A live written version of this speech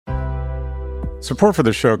Support for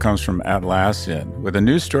the show comes from Atlassian. With a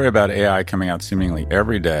new story about AI coming out seemingly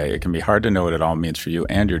every day, it can be hard to know what it all means for you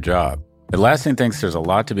and your job. Atlassian thinks there's a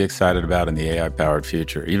lot to be excited about in the AI-powered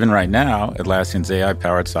future. Even right now, Atlassian's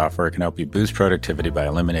AI-powered software can help you boost productivity by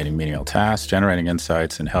eliminating menial tasks, generating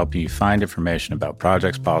insights, and helping you find information about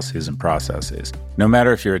projects, policies, and processes. No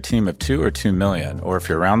matter if you're a team of 2 or 2 million, or if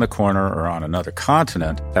you're around the corner or on another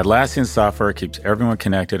continent, Atlassian software keeps everyone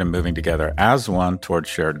connected and moving together as one towards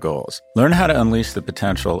shared goals. Learn how to unleash the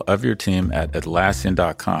potential of your team at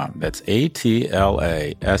Atlassian.com. That's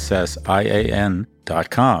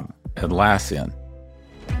Atlassian.com. Atlassian.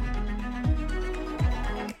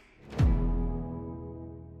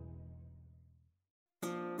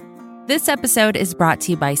 This episode is brought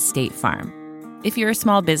to you by State Farm. If you're a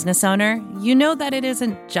small business owner, you know that it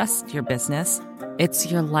isn't just your business, it's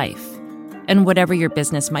your life. And whatever your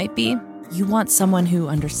business might be, you want someone who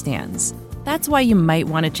understands. That's why you might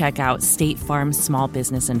want to check out State Farm's small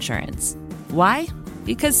business insurance. Why?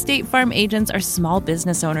 Because State Farm agents are small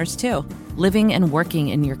business owners too, living and working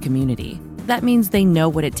in your community. That means they know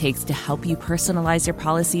what it takes to help you personalize your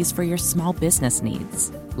policies for your small business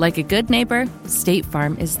needs. Like a good neighbor, State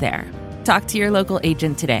Farm is there. Talk to your local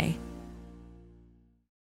agent today.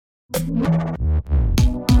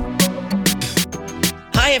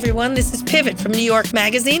 Hi, everyone. This is Pivot from New York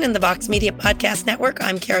Magazine and the Vox Media Podcast Network.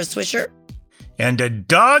 I'm Kara Swisher. And a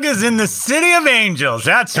dog is in the City of Angels.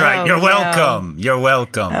 That's right. You're welcome. You're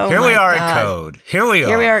welcome. Oh, Here we are God. at Code. Here we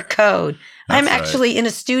are at Code. That's I'm actually in a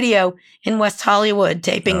studio in West Hollywood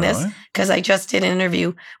taping this because I just did an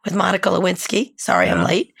interview with Monica Lewinsky. Sorry, I'm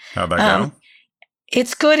late. How'd that go?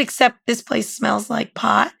 It's good, except this place smells like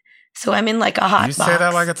pot. So I'm in like a hot box. You say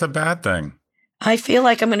that like it's a bad thing. I feel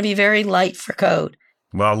like I'm going to be very light for Code.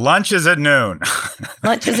 Well, lunch is at noon.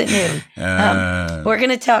 Lunch is at noon. We're going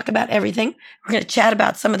to talk about everything. We're going to chat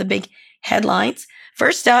about some of the big headlines.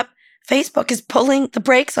 First up, Facebook is pulling the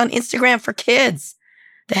brakes on Instagram for kids.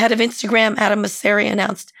 The head of Instagram, Adam Mosseri,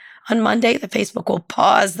 announced on Monday that Facebook will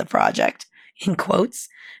pause the project, in quotes.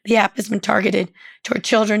 The app has been targeted toward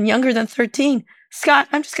children younger than 13. Scott,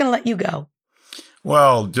 I'm just going to let you go.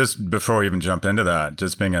 Well, just before we even jump into that,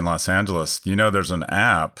 just being in Los Angeles, there's an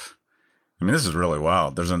app. I mean, this is really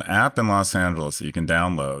wild. There's an app in Los Angeles that you can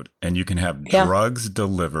download, and you can have drugs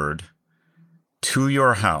delivered to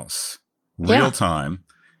your house, real time.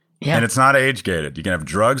 Yeah. And it's not age gated. You can have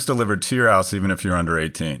drugs delivered to your house even if you're under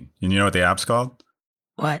 18. And you know what the app's called?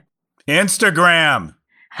 What? Instagram.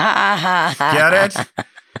 Get it?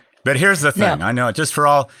 But here's the thing. No. I know it just for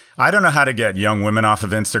all. I don't know how to get young women off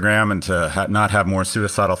of Instagram and to not have more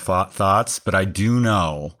suicidal thoughts, but I do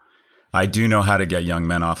know how to get young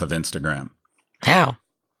men off of Instagram. How?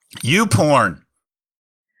 You porn.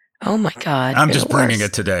 Oh my God. I'm just bringing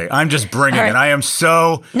it today. I'm just bringing it. I am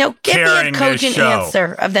so give carrying me a cogent this show.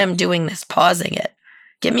 answer of them doing this, pausing it.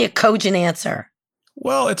 Give me a cogent answer.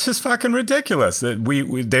 Well, it's just fucking ridiculous that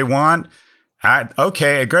they want.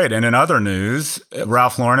 Okay, great. And in other news,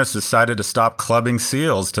 Ralph Lauren has decided to stop clubbing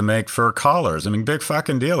seals to make fur collars. I mean, big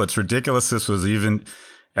fucking deal. It's ridiculous this was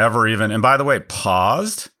ever. And by the way,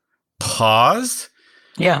 paused.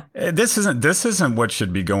 Yeah. This isn't what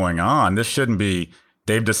should be going on. This shouldn't be.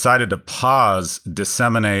 They've decided to pause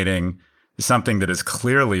disseminating something that is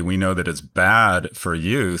clearly, we know that is bad for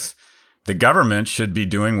youth. The government should be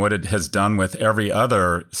doing what it has done with every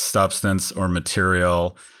other substance or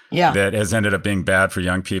material that has ended up being bad for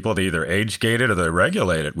young people. They either age-gate it or they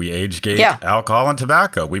regulate it. We age-gate alcohol and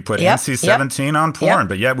tobacco. We put NC-17 on porn,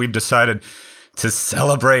 but yet we've decided to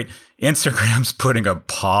celebrate Instagram's putting a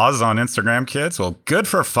pause on Instagram kids. Well, good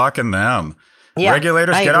for fucking them. Yeah,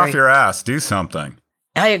 regulators, get off your ass. Do something.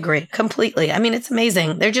 I agree completely. I mean, it's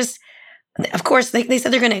amazing. They're just, of course, they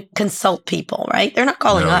said they're going to consult people, right? They're not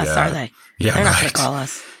calling us, are they? Yeah, they're not going to call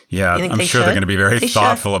us. Yeah, I'm sure they're going to be very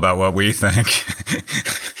thoughtful about what we think.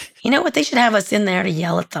 You know what? They should have us in there to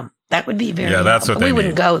yell at them. That would be very that's what they need. We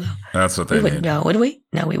wouldn't go, though. That's what they need. We wouldn't go, would we?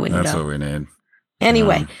 No, we wouldn't go. That's what we need.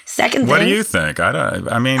 Anyway, second thing. What do you think?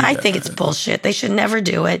 I think it's bullshit. They should never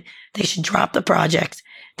do it. They should drop the project.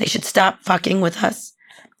 They should stop fucking with us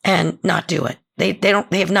and not do it. They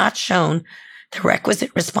have not shown the requisite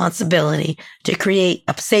responsibility to create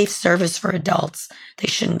a safe service for adults. They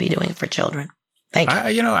shouldn't be doing it for children. Thank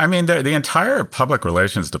you. The entire public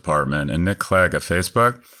relations department and Nick Clegg at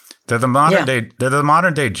Facebook, they're the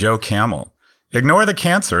modern day Joe Camel. Ignore the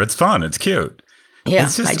cancer. It's fun. It's cute. Yeah,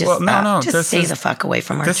 just stay the fuck away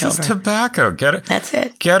from our children. This is tobacco. That's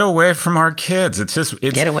it. Get away from our kids.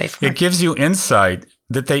 Get away from it. It gives you insight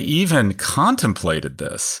that they even contemplated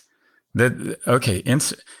this. Who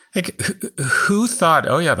thought,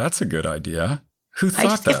 oh yeah, that's a good idea. Who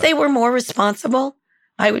thought that? If they were more responsible,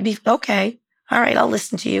 I would be, okay, all right, I'll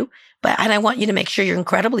listen to you. And I want you to make sure you're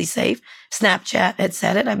incredibly safe. Snapchat had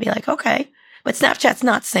said it. I'd be like, okay. But Snapchat's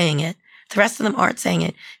not saying it. The rest of them aren't saying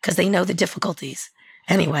it because they know the difficulties.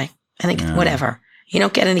 Anyway, I think whatever. You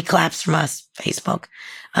don't get any claps from us, Facebook.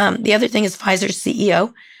 The other thing is Pfizer's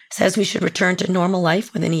CEO says we should return to normal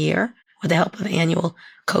life within a year with the help of annual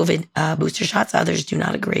COVID booster shots. Others do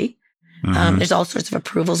not agree. There's all sorts of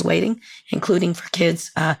approvals waiting, including for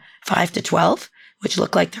kids 5 to 12, which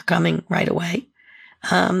look like they're coming right away.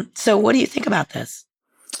 So what do you think about this?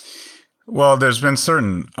 Well, there's been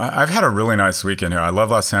I've had a really nice weekend here. I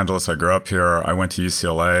love Los Angeles. I grew up here. I went to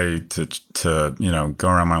UCLA to go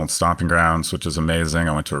around my old stomping grounds, which is amazing.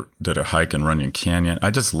 I did a hike in Runyon Canyon.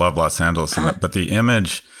 I just love Los Angeles. But the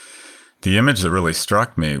image that really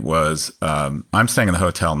struck me was I'm staying in the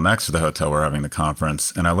hotel next to the hotel we're having the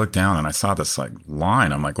conference, and I looked down and I saw this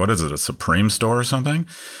line. I'm like, what is it, a Supreme store or something?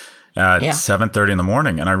 At 7:30 in the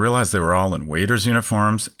morning, and I realized they were all in waiters'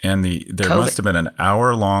 uniforms, and there must have been an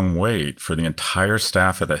hour-long wait for the entire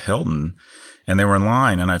staff at the Hilton, and they were in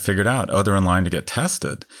line, and I figured out, they're in line to get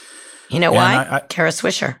tested. You know why? Kara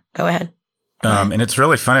Swisher. Go ahead. And it's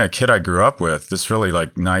really funny. A kid I grew up with, this really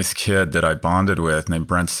nice kid that I bonded with, named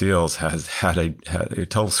Brent Seals, has had a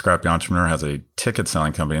total scrappy entrepreneur, has a ticket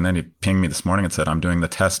selling company. And then he pinged me this morning and said, I'm doing the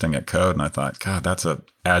testing at Code. And I thought, God, that's a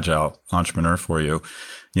agile entrepreneur for you.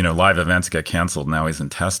 Live events get canceled. Now he's in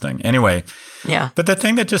testing. Anyway. Yeah. But the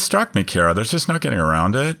thing that just struck me, Kara, there's just no getting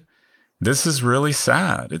around it. This is really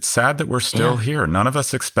sad. It's sad that we're still here. None of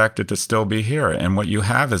us expected to still be here. And what you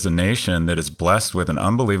have is a nation that is blessed with an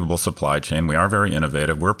unbelievable supply chain. We are very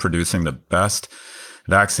innovative. We're producing the best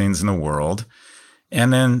vaccines in the world.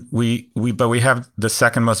 And then we have the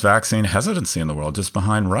second most vaccine hesitancy in the world, just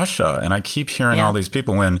behind Russia. And I keep hearing all these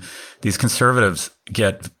people, when these conservatives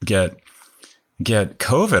get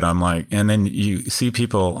COVID, I'm like, and then you see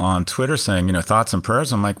people on Twitter saying, thoughts and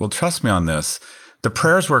prayers. I'm like, well, trust me on this. The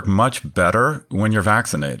prayers work much better when you're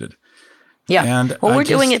vaccinated. Yeah. And we're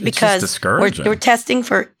doing it because we're testing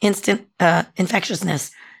for instant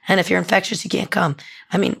infectiousness. And if you're infectious, you can't come.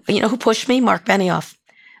 I mean, who pushed me? Mark Benioff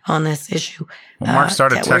on this issue. Well, Mark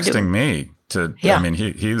started texting me to, I mean,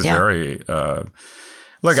 he's very,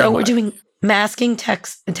 we're doing masking,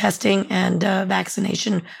 testing, and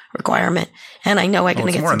vaccination requirement. And I know I'm going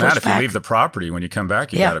to get some pushback. It's more than that. If you leave the property, when you come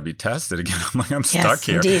back, you got to be tested again. I'm like, I'm stuck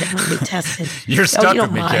here. Indeed, I'm going to be tested. You're stuck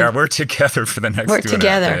with me, Kara. We're together for the next 2.5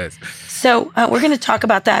 days. So we're going to talk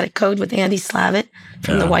about that at Code with Andy Slavitt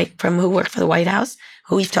from who worked for the White House,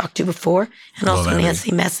 who we've talked to before, and also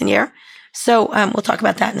Nancy Messonnier. So we'll talk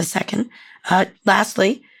about that in a second.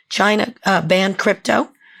 Lastly, China banned crypto.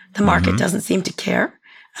 The market doesn't seem to care.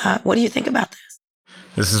 What do you think about this?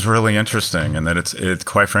 This is really interesting, and that it's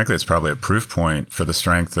quite frankly, it's probably a proof point for the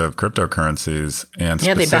strength of cryptocurrencies, and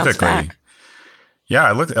specifically, they bounce back.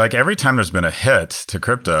 Yeah, it looks like every time there's been a hit to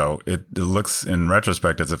crypto, it looks in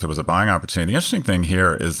retrospect as if it was a buying opportunity. The interesting thing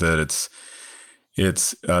here is that it's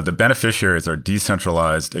the beneficiaries are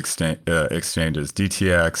decentralized exchanges,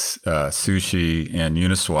 DTX, Sushi, and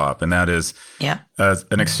Uniswap. And that is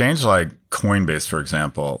an exchange like Coinbase, for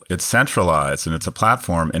example. It's centralized and it's a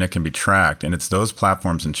platform and it can be tracked. And it's those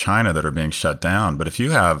platforms in China that are being shut down. But if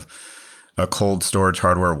you have a cold storage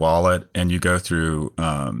hardware wallet and you go through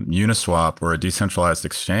Uniswap or a decentralized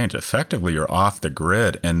exchange, effectively you're off the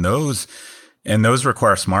grid. And those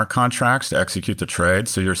require smart contracts to execute the trade.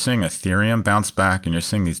 So you're seeing Ethereum bounce back, and you're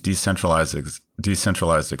seeing these decentralized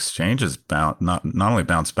exchanges not only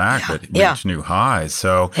bounce back, but reach new highs.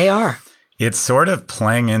 So they are. It's sort of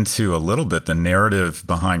playing into a little bit the narrative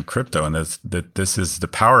behind crypto, and this is the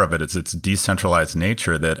power of it. It's its decentralized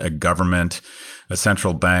nature that a government, a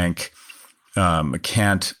central bank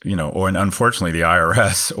can't, or unfortunately the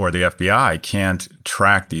IRS or the FBI can't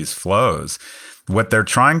track these flows. What they're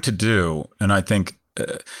trying to do, and I think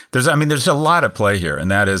there's a lot at play here, and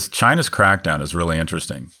that is China's crackdown is really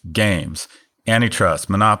interesting. Games, antitrust,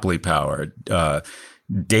 monopoly power,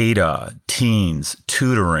 data, teens,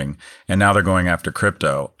 tutoring, and now they're going after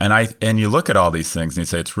crypto. And you look at all these things and you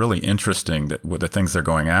say it's really interesting that with the things they're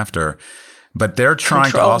going after, but they're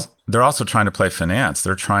they're also trying to play finance.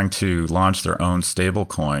 They're trying to launch their own stable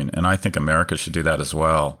coin, and I think America should do that as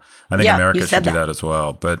well.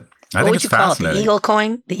 But I think it's fascinating. The Eagle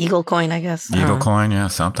coin? The Eagle coin, I guess. Eagle coin, yeah,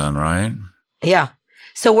 something, right? Yeah.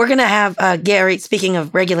 So we're going to have Gary, speaking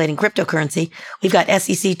of regulating cryptocurrency, we've got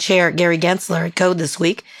SEC Chair Gary Gensler at Code this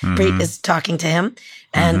week. Preet is talking to him,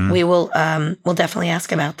 and we'll definitely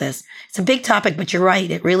ask about this. It's a big topic, but you're right.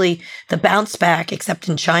 The bounce back, except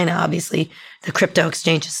in China, obviously, the crypto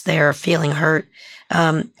exchanges there are feeling hurt,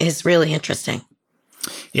 is really interesting.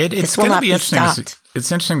 It's going to be interesting.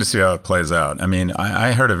 It's interesting to see how it plays out. I mean,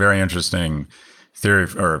 I heard a very interesting theory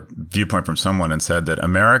or viewpoint from someone and said that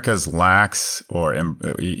America's lacks, or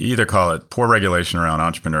either call it poor regulation around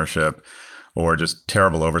entrepreneurship or just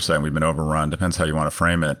terrible oversight, and we've been overrun, depends how you want to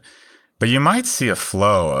frame it. But you might see a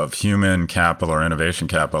flow of human capital or innovation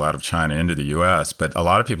capital out of China into the US. But a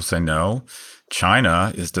lot of people say no.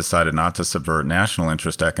 China has decided not to subvert national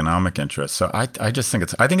interest, economic interest. So I just think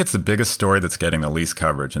it's the biggest story that's getting the least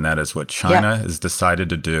coverage, and that is what China has decided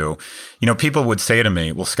to do. You know, people would say to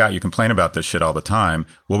me, well, Scott, you complain about this shit all the time.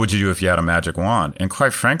 What would you do if you had a magic wand? And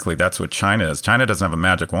quite frankly, that's what China is. China doesn't have a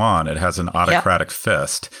magic wand. It has an autocratic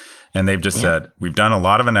fist. And they've just said, we've done a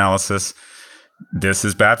lot of analysis. This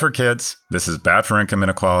is bad for kids. This is bad for income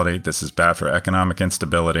inequality. This is bad for economic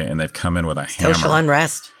instability. And they've come in with a hammer. Social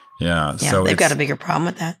unrest. Yeah. So they've got a bigger problem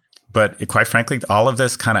with that. But quite frankly, all of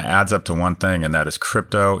this kind of adds up to one thing, and that is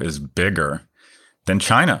crypto is bigger than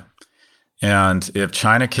China. And if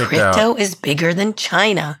China kicked out... Crypto is bigger than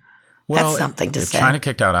China. Well, that's something to say. If China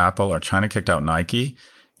kicked out Apple or China kicked out Nike,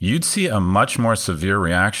 you'd see a much more severe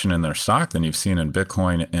reaction in their stock than you've seen in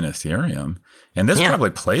Bitcoin and Ethereum. And this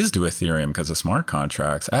probably plays to Ethereum because of smart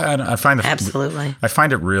contracts. I find it absolutely. I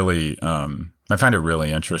find it really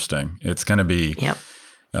interesting. It's going to be. Yep.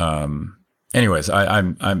 Anyways,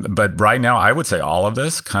 but right now I would say all of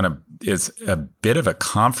this kind of is a bit of a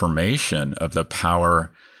confirmation of the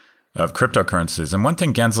power of cryptocurrencies. And one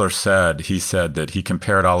thing Gensler said, he said that he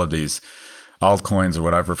compared all of these altcoins, or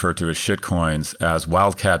what I've referred to as shitcoins, as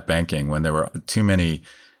wildcat banking, when there were too many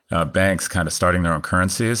banks kind of starting their own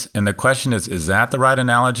currencies. And the question is that the right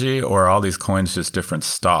analogy, or are all these coins just different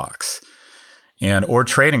stocks? Or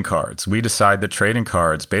trading cards. We decide that trading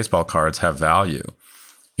cards, baseball cards, have value.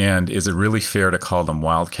 And is it really fair to call them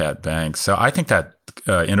wildcat banks? So I think that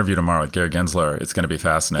interview tomorrow with Gary Gensler, it's going to be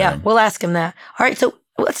fascinating. Yeah, we'll ask him that. All right, so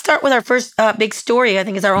let's start with our first big story. I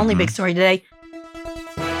think it's our only big story today.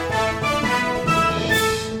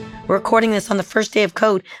 We're recording this on the first day of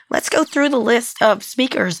Code. Let's go through the list of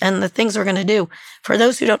speakers and the things we're going to do. For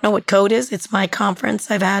those who don't know what Code is, it's my conference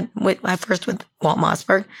I've had first with Walt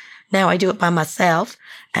Mossberg. Now I do it by myself,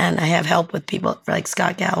 and I have help with people like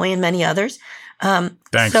Scott Galloway and many others.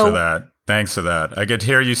 Thanks for that. I could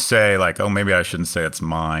hear you say like, oh, maybe I shouldn't say it's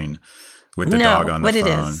mine with the dog on the phone. But it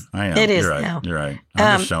is. I am. It is You're right. now. You're right.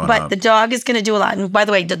 I'm just showing but up. the dog is going to do a lot. And by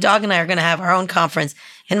the way, the dog and I are going to have our own conference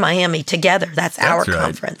in Miami together. That's our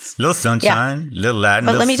conference. Little sunshine, little Latin,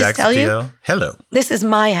 but little let me just tell you, hello. This is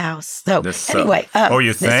my house. So anyway.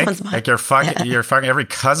 You think? Like your fucking every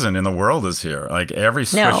cousin in the world is here. Like every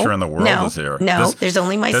Swisher in the world is here. No, there's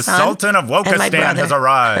only my son. The Sultan of Wokistan has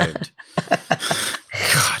arrived.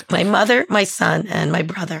 God. My mother, my son, and my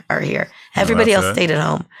brother are here. Everybody else stayed at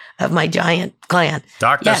home of my giant clan.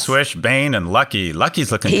 Dr. Swish, Bane, and Lucky.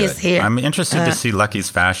 Lucky's looking good. He's here. I'm interested to see Lucky's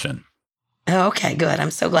fashion. Okay, good.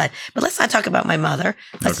 I'm so glad. But let's not talk about my mother.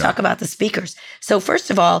 Let's talk about the speakers. So first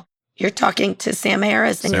of all, you're talking to Sam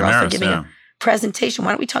Harris, and you're also giving a presentation.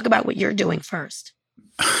 Why don't we talk about what you're doing first?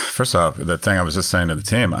 First off, the thing I was just saying to the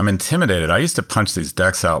team, I'm intimidated. I used to punch these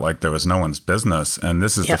decks out like there was no one's business. And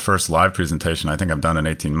this is the first live presentation I think I've done in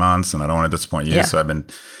 18 months. And I don't want to disappoint you. So I've been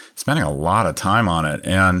spending a lot of time on it.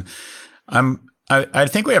 And I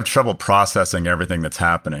think we have trouble processing everything that's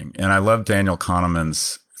happening. And I love Daniel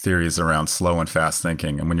Kahneman's theories around slow and fast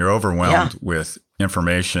thinking. And when you're overwhelmed with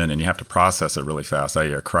information and you have to process it really fast,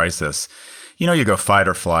 i.e. a crisis, you go fight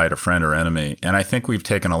or flight, a friend or enemy. And I think we've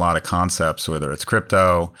taken a lot of concepts, whether it's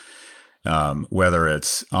crypto, whether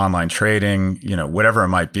it's online trading, whatever it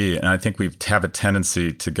might be. And I think we have a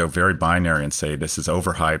tendency to go very binary and say this is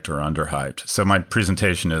overhyped or underhyped. So my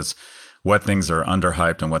presentation is what things are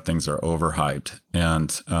underhyped and what things are overhyped.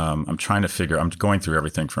 And I'm going through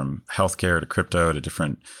everything from healthcare to crypto to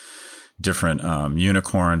different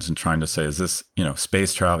unicorns and trying to say, is this,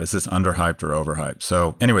 space travel, is this underhyped or overhyped?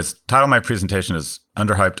 So anyways, title of my presentation is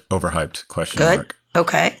Underhyped, Overhyped, question mark.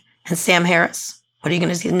 Okay. And Sam Harris, what are you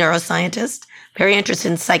going to see? Neuroscientist, very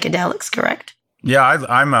interested in psychedelics, correct? Yeah,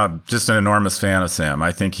 I'm just an enormous fan of Sam.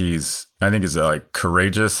 I think he's like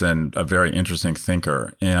courageous and a very interesting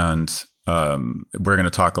thinker. And we're going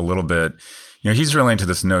to talk a little bit. He's really into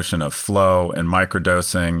this notion of flow and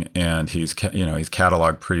microdosing, and he's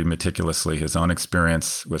cataloged pretty meticulously his own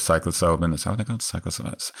experience with psilocybin. Is that what they call it?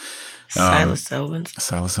 Psilocybin.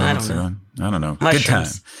 Psilocybin. I don't know.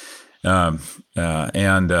 Mushrooms. Good time.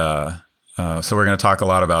 So we're going to talk a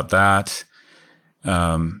lot about that.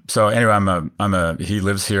 So anyway, he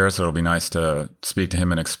lives here, so it'll be nice to speak to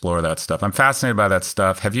him and explore that stuff. I'm fascinated by that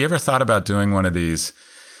stuff. Have you ever thought about doing one of these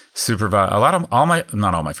supervise.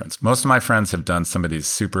 Not all my friends, most of my friends have done some of these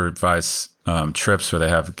supervised trips where they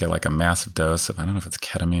get like a massive dose of, I don't know if it's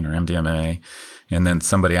ketamine or MDMA. And then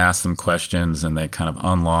somebody asks them questions and they kind of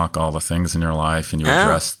unlock all the things in your life and you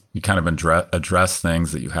address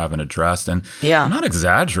things that you haven't addressed. And I'm not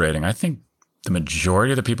exaggerating. I think the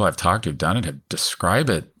majority of the people I've talked to who've done it have described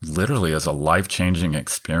it literally as a life-changing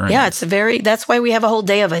experience. Yeah, that's why we have a whole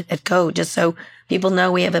day of it at Code, just so people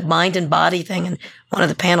know we have a mind and body thing. And one of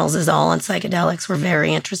the panels is all on psychedelics. We're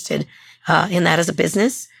very interested in that as a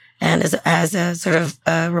business and as a sort of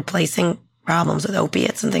replacing problems with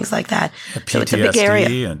opiates and things like that. PTSD, so it's a big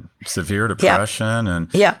area. And severe depression. And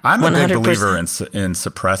I'm 100%. a big believer in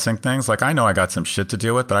suppressing things. Like I know I got some shit to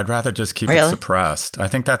deal with, but I'd rather just keep it suppressed. I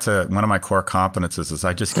think that's one of my core competences is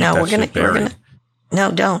I just keep shit buried. No,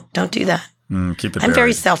 don't do that. Keep it I'm buried.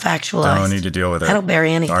 very self-actualized. Don't need to deal with it. I don't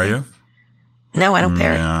bury anything. Are you? No, I don't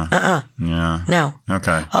bury. Yeah. No.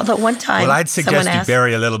 Okay. Although one time, I'd suggest you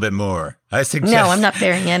bury a little bit more. No, I'm not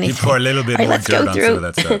burying anything. You pour a little bit more dirt on some of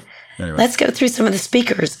that stuff. Anyway. Let's go through some of the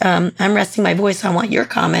speakers. I'm resting my voice. I want your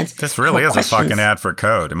comments. This really is a fucking ad for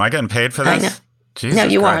Code. Am I getting paid for this? I know. Jesus no,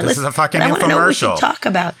 you Christ. are. This is a fucking infomercial. I want to know what we should talk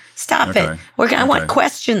about. Stop it. I want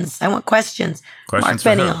questions. I want questions. Questions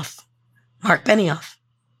Mark Benioff. Mark Benioff.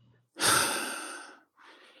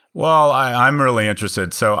 Well, I'm really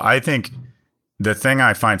interested. So I think the thing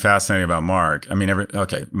I find fascinating about Mark,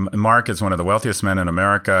 Mark is one of the wealthiest men in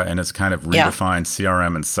America and has kind of redefined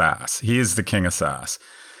CRM and SaaS. He is the king of SaaS.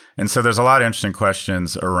 And so there's a lot of interesting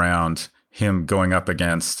questions around him going up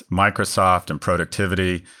against Microsoft and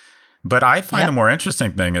productivity. But I find the more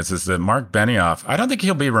interesting thing is that Mark Benioff, I don't think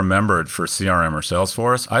he'll be remembered for CRM or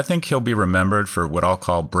Salesforce. I think he'll be remembered for what I'll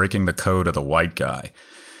call breaking the code of the white guy.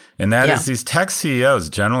 And that is these tech CEOs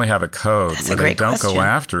generally have a code where they don't go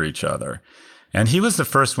after each other. And he was the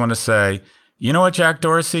first one to say, you know what, Jack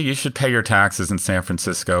Dorsey, you should pay your taxes in San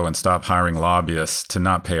Francisco and stop hiring lobbyists to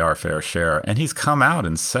not pay our fair share. And he's come out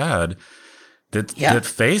and said that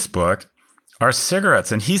Facebook are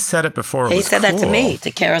cigarettes. And he said it before it was cool. He said that to me,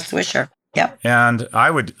 to Kara Swisher. Yep. And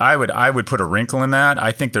I would put a wrinkle in that.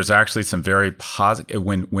 I think there's actually some very positive,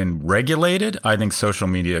 when regulated, I think social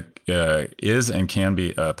media is and can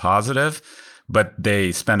be positive. But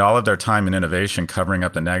they spend all of their time in innovation covering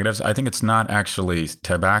up the negatives. I think it's not actually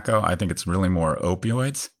tobacco. I think it's really more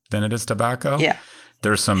opioids than it is tobacco. Yeah.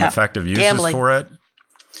 There's some effective uses for it.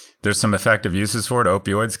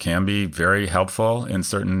 Opioids can be very helpful in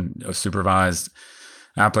certain supervised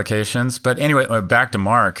applications. But anyway, back to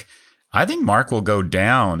Mark. I think Mark will go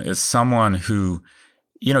down as someone who,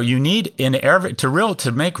 you need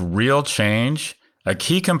to make real change, a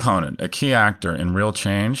key component, a key actor in real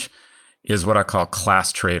change is what I call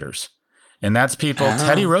class traders. And that's people,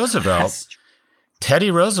 Teddy Roosevelt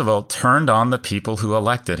turned on the people who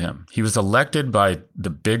elected him. He was elected by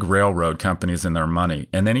the big railroad companies and their money.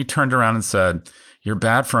 And then he turned around and said, you're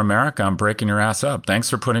bad for America. I'm breaking your ass up. Thanks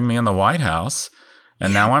for putting me in the White House.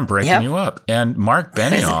 And now I'm breaking you up. And Mark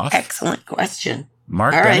Benioff. Excellent question.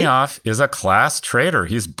 Mark Benioff is a class trader.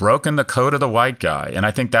 He's broken the code of the white guy. And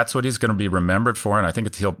I think that's what he's going to be remembered for. And I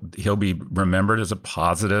think he'll be remembered as a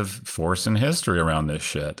positive force in history around this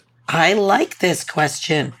shit. I like this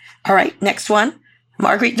question. All right, next one.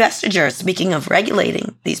 Margrethe Vestager, speaking of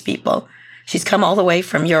regulating these people, she's come all the way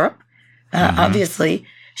from Europe. Obviously,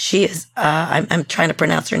 she is, I'm trying to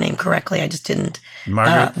pronounce her name correctly. I just didn't.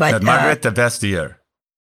 Margrethe Vestager.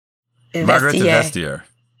 Margrethe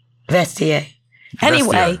Vestager.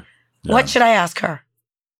 Anyway, what should I ask her?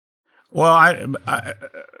 Well,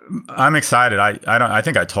 I'm excited. I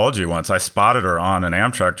think I told you once. I spotted her on an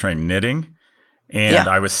Amtrak train knitting, and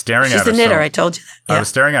I was staring at her. She's a knitter. I told you that. I was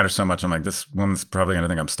staring at her so much. I'm like, this woman's probably going to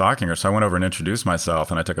think I'm stalking her. So I went over and introduced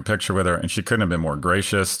myself, and I took a picture with her, and she couldn't have been more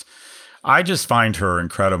gracious. I just find her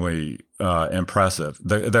incredibly impressive.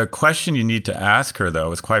 The question you need to ask her,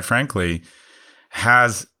 though, is quite frankly,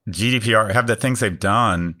 have the things they've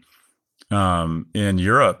done in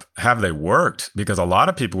Europe, have they worked? Because a lot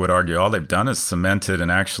of people would argue all they've done is cemented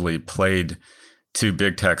and actually played to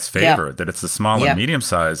big tech's favor, that it's the small and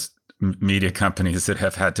medium-sized media companies that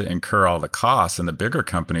have had to incur all the costs, and the bigger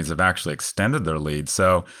companies have actually extended their lead.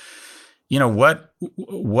 So,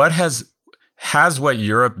 what has what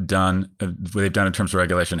Europe done, what they've done in terms of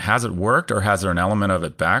regulation, has it worked, or has there an element of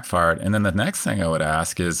it backfired? And then the next thing I would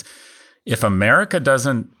ask is, if America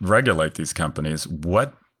doesn't regulate these companies,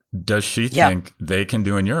 what does she think they can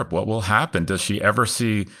do in Europe? What will happen? Does she ever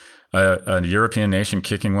see a European nation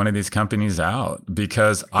kicking one of these companies out?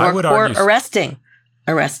 Because I would argue, or arresting.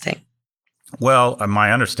 Well,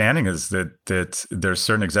 my understanding is that there's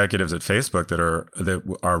certain executives at Facebook that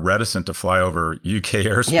are reticent to fly over UK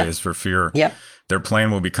airspace for fear their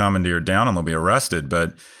plane will be commandeered down and they'll be arrested,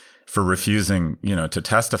 but for refusing, to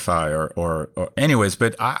testify or anyways.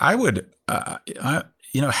 But I would, I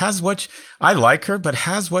like her, but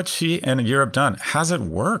has what she and Europe done, has it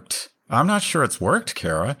worked? I'm not sure it's worked,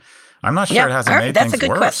 Kara. I'm not sure it hasn't made things worse. That's a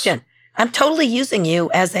good question. I'm totally using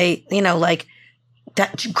you as a,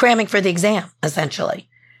 cramming for the exam, essentially.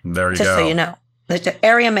 There you go. Just so you know. The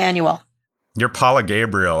area manual. You're Paula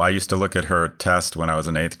Gabriel. I used to look at her test when I was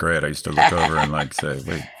in 8th grade. I used to look over and say,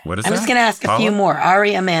 wait, what is that? I'm just going to ask a few more.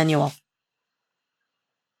 Aria Emanuel.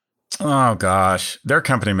 Oh, gosh. Their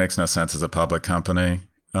company makes no sense as a public company.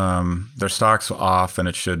 Their stock's off, and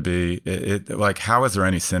it should be. How is there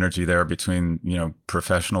any synergy there between,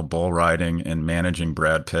 professional bull riding and managing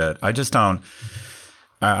Brad Pitt? I just don't.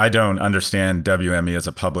 I don't understand WME as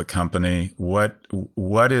a public company.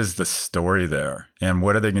 What is the story there, and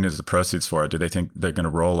what are they going to use the proceeds for? Do they think they're going to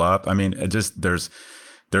roll up? I mean, there's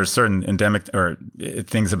certain endemic or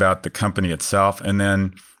things about the company itself, and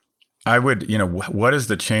then I would, what is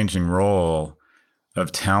the changing role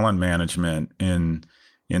of talent management in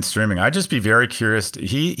streaming? I'd just be very curious.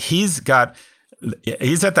 He's at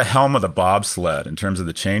the helm of the bobsled in terms of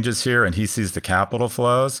the changes here, and he sees the capital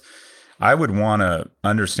flows. I would want to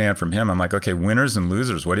understand from him. I'm like, okay, winners and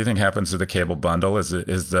losers. What do you think happens to the cable bundle? Is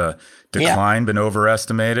the decline been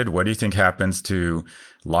overestimated? What do you think happens to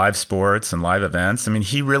live sports and live events? I mean,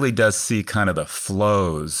 he really does see kind of the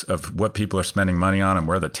flows of what people are spending money on and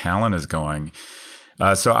where the talent is going.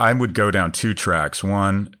 So I would go down 2 tracks.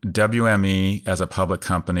 One, WME as a public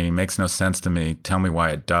company makes no sense to me. Tell me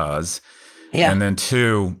why it does. Yeah. And then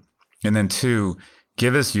two,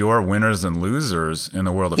 give us your winners and losers in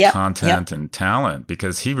the world of content and talent,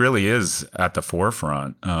 because he really is at the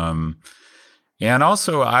forefront. And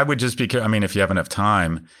also, I would just be, if you have enough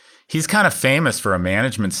time, he's kind of famous for a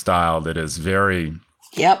management style that is very,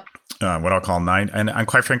 what I'll call and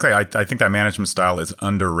quite frankly, I think that management style is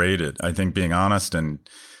underrated. I think, being honest, and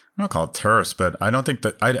I don't call it terse, but I don't think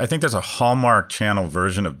that, I think there's a Hallmark Channel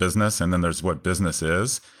version of business, and then there's what business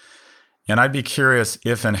is. And I'd be curious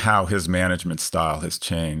if and how his management style has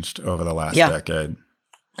changed over the last decade.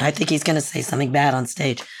 I think he's going to say something bad on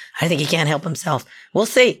stage. I think he can't help himself. We'll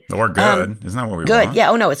see. Or good. Isn't that what we want? Good.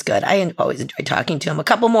 Yeah. Oh, no, it's good. I always enjoy talking to him. A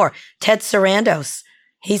couple more. Ted Sarandos.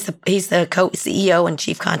 He's the co-CEO and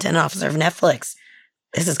chief content officer of Netflix.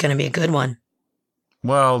 This is going to be a good one.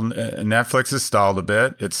 Well, Netflix has stalled a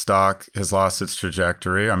bit. Its stock has lost its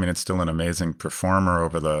trajectory. I mean, it's still an amazing performer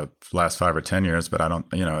over the last 5 or 10 years, but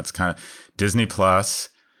it's kind of Disney Plus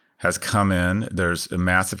has come in. There's a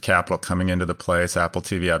massive capital coming into the place. Apple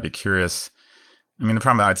TV, I'd be curious. I mean, the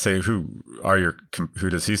problem, I'd say, who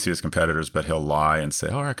does he see as competitors? But he'll lie and say,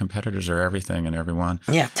 our competitors are everything and everyone.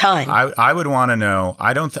 Yeah, time. I would want to know.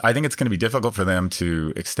 I think it's going to be difficult for them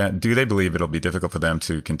to extend. Do they believe it'll be difficult for them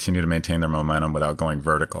to continue to maintain their momentum without going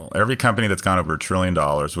vertical? Every company that's gone over $1 trillion,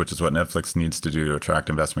 which is what Netflix needs to do to attract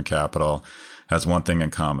investment capital, has one thing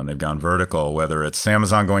in common. They've gone vertical, whether it's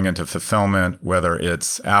Amazon going into fulfillment, whether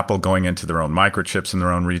it's Apple going into their own microchips and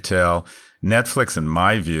their own retail. Netflix, in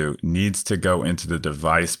my view, needs to go into the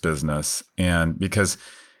device business. And because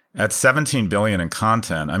at $17 billion in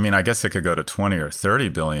content, I guess it could go to 20 or 30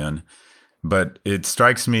 billion, but it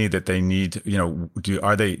strikes me that they need, do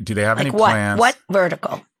they have any plans? What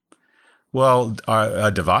vertical? Well, a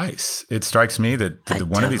device. It strikes me that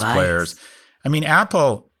one of these players,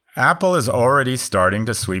 Apple is already starting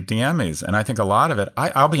to sweep the Emmys. And I think a lot of it,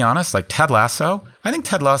 I'll be honest, like Ted Lasso, I think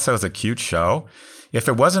Ted Lasso is a cute show. If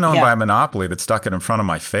it wasn't owned by a monopoly that stuck it in front of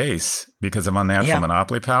my face because of unnatural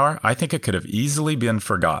monopoly power, I think it could have easily been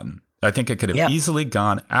forgotten. I think it could have easily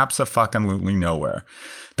gone abso-fucking-lutely nowhere.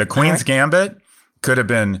 The Queen's Gambit could have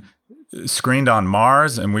been screened on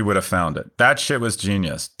Mars and we would have found it. That shit was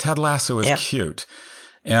genius. Ted Lasso is cute.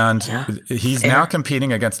 And he's now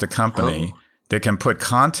competing against a company that can put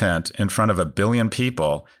content in front of 1 billion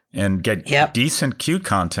people and get decent, cute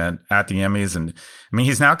content at the Emmys. And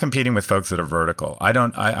he's now competing with folks that are vertical.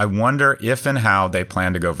 I wonder if and how they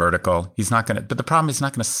plan to go vertical. He's not going to, but the problem is he's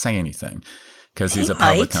not going to say anything because he's a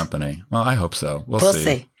public company. Well, I hope so. We'll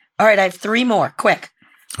see. All right. I have 3 more. Quick.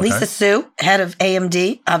 Okay. Lisa Su, head of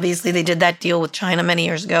AMD. Obviously, they did that deal with China many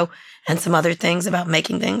years ago and some other things about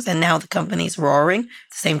making things. And now the company's roaring. At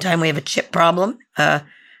the same time, we have a chip problem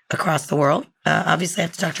across the world. Obviously, I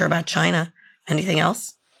have to talk to her about China. Anything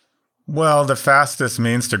else? Well, the fastest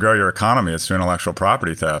means to grow your economy is through intellectual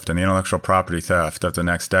property theft. And the intellectual property theft of the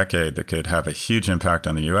next decade that could have a huge impact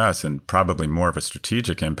on the U.S. and probably more of a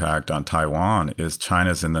strategic impact on Taiwan is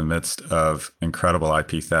China's in the midst of incredible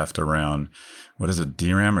IP theft around, what is it,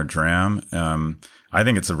 DRAM or DRAM? I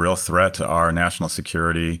think it's a real threat to our national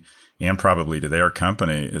security and probably to their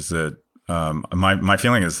company. Is that my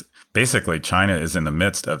feeling is basically China is in the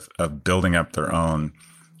midst of building up their own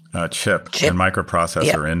chip and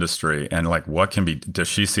microprocessor industry, and like does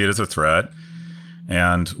she see it as a threat,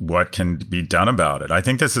 and what can be done about it? I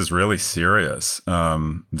think this is really serious.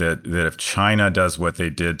 That if China does what they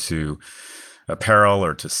did to apparel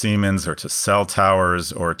or to Siemens or to cell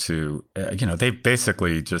towers or to they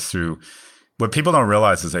basically just through what people don't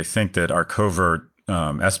realize is they think that our covert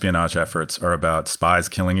espionage efforts are about spies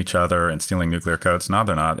killing each other and stealing nuclear codes. No,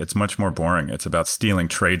 they're not. It's much more boring. It's about stealing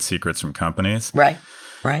trade secrets from companies.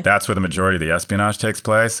 Right. That's where the majority of the espionage takes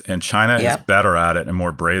place. And China is better at it and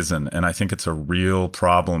more brazen. And I think it's a real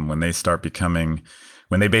problem when they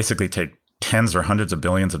when they basically take tens or hundreds of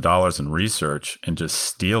billions of dollars in research and just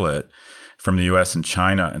steal it from the US and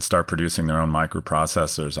China and start producing their own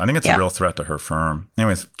microprocessors. I think it's a real threat to her firm.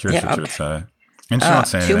 Anyways, curious what you would say. And she won't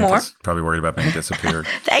say anything. She's probably worried about being disappeared.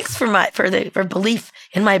 Thanks for belief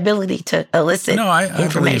in my ability to elicit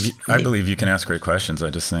information. I believe you can ask great questions.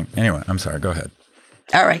 I just think. Anyway, I'm sorry. Go ahead.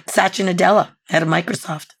 All right. Satya Nadella, head of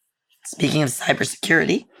Microsoft. Speaking of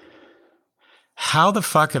cybersecurity. How the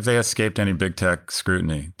fuck have they escaped any big tech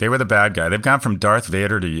scrutiny? They were the bad guy. They've gone from Darth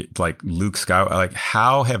Vader to like Luke Skywalker. Like,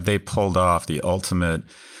 how have they pulled off the ultimate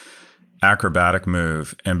acrobatic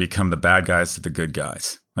move and become the bad guys to the good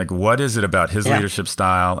guys? Like, what is it about his leadership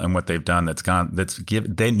style and what they've done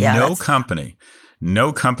no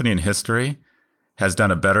company in history has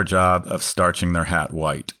done a better job of starching their hat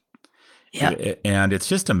white. Yeah. And it's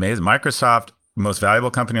just amazing. Microsoft, most valuable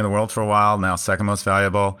company in the world for a while, now second most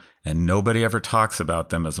valuable, and nobody ever talks about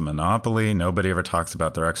them as a monopoly. Nobody ever talks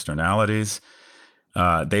about their externalities.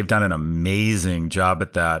 They've done an amazing job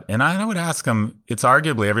at that. And I would ask them, it's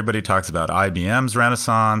arguably everybody talks about IBM's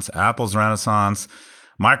renaissance, Apple's renaissance,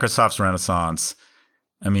 Microsoft's renaissance.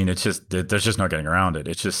 I mean, it's just, there's just no getting around it.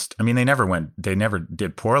 It's just, I mean, they never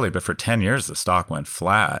did poorly, but for 10 years, the stock went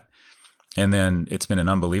flat. And then it's been an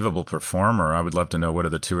unbelievable performer. I would love to know what are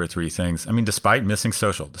the 2 or 3 things. I mean, despite missing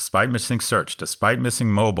social, despite missing search, despite missing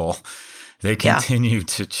mobile, they continue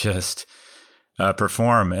to just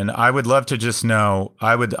perform. And I would love to just know,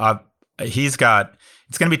 it's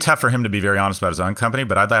going to be tough for him to be very honest about his own company,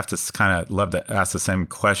 but I'd have to love to ask the same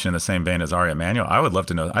question in the same vein as Ari Emanuel. I would love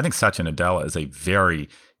to know, I think Satya Nadella is a very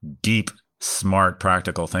deep, smart,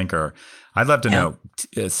 practical thinker. I'd love to know,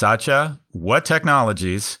 Satya, what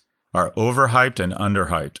technologies are overhyped and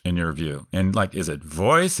underhyped in your view? And like, is it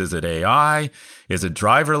voice? Is it AI? Is it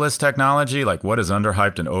driverless technology? Like, what is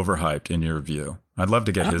underhyped and overhyped in your view? I'd love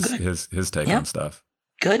to get his take on stuff.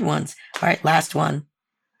 Good ones. All right, last one.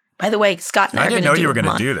 By the way, Scott and I didn't know you were going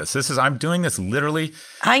to do this. I'm doing this literally.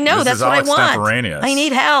 I know, that's what I want. I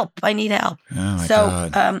need help. Oh my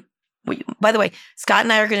God. By the way, Scott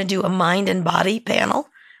and I are going to do a mind and body panel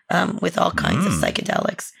with all kinds of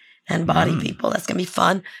psychedelics and body people. That's going to be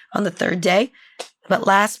fun on the 3rd day. But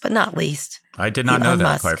last but not least, I did not know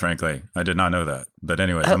that, quite frankly. I did not know that. But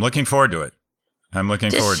anyways, I'm looking forward to it.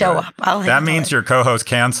 Just show up. That means your co-host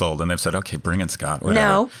canceled, and they've said, okay, bring in Scott. Whatever.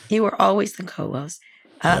 No, you were always the co-host.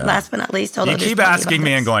 Last but not least, you keep asking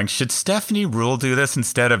me and going, should Stephanie Ruhle do this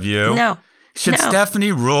instead of you? No. Should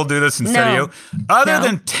Stephanie Ruhle do this instead of you? Other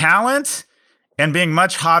than talent and being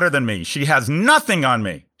much hotter than me, she has nothing on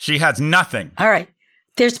me. She has nothing. All right.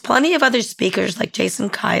 There's plenty of other speakers like Jason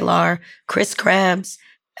Kylar, Chris Krebs,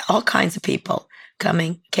 all kinds of people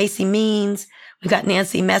coming. Casey Means, we've got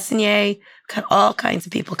Nancy Messonnier, we've got all kinds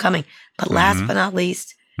of people coming. But last but not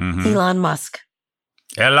least, Elon Musk.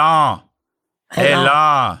 Elon.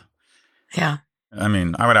 Yeah. I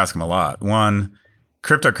mean, I would ask him a lot. One,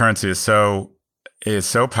 cryptocurrency is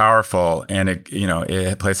so powerful, and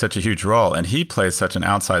it plays such a huge role, and he plays such an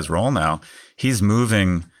outsized role now. He's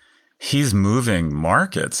moving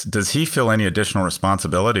markets. Does he feel any additional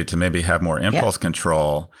responsibility to maybe have more impulse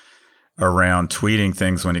control around tweeting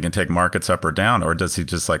things when he can take markets up or down? Or does he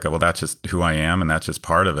just like, well, that's just who I am and that's just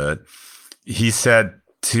part of it? He said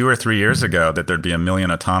 2 or 3 years ago that there'd be 1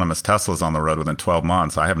 million autonomous Teslas on the road within 12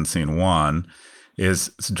 months. I haven't seen one. Is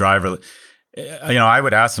driver, I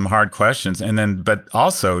would ask some hard questions, but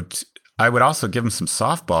also I would also give him some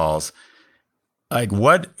softballs. Like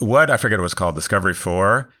what I forget what it was called, Discovery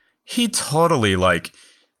 4. He totally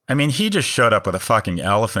I mean, he just showed up with a fucking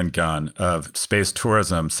elephant gun of space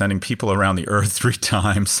tourism, sending people around the Earth 3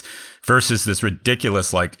 times versus this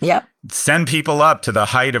ridiculous, send people up to the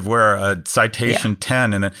height of where a citation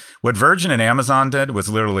 10. And then what Virgin and Amazon did was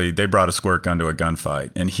literally they brought a squirt gun to a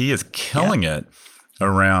gunfight. And he is killing it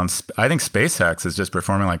around. I think SpaceX is just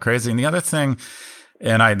performing like crazy. And the other thing,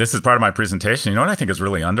 this is part of my presentation, you know what I think is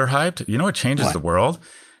really underhyped? You know what changes the world?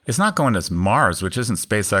 It's not going to Mars, which isn't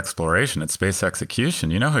space exploration, it's space execution.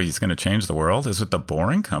 You know how he's going to change the world? Is with the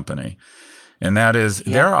Boring Company. And that is,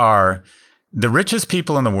 there are the richest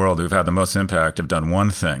people in the world who've had the most impact have done one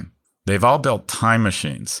thing. They've all built time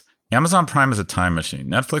machines. Amazon Prime is a time machine.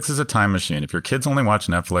 Netflix is a time machine. If your kids only watch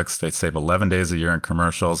Netflix, they save 11 days a year in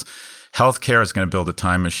commercials. Healthcare is going to build a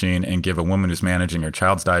time machine and give a woman who's managing her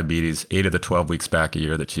child's diabetes 8 of the 12 weeks back a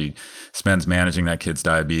year that she spends managing that kid's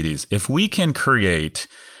diabetes. If we can create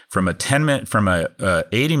from a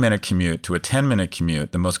 80-minute commute to a 10-minute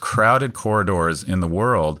commute, the most crowded corridors in the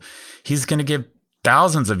world, he's going to give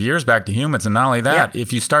thousands of years back to humans. And not only that,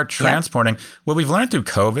 if you start transporting, what we've learned through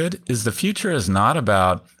COVID is the future is not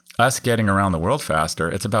about us getting around the world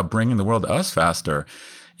faster. It's about bringing the world to us faster.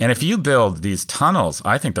 And if you build these tunnels,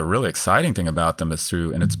 I think the really exciting thing about them is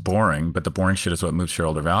through, and it's boring, but the boring shit is what moves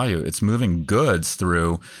shareholder value. It's moving goods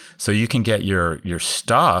through so you can get your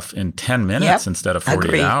stuff in 10 minutes instead of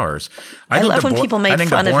 48 hours. I love when people make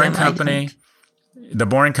fun of him. The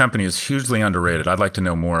Boring Company is hugely underrated. I'd like to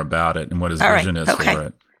know more about it and what his vision is for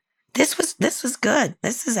it. This was good.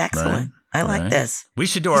 This is excellent. Right? I like this. We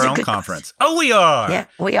should do our own conference. Oh, we are. Yeah,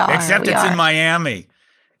 we are. Except it's in Miami.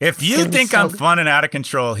 If you think I'm fun and out of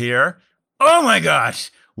control here, oh my gosh,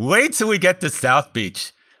 wait till we get to South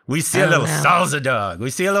Beach. We see a little salsa dog. We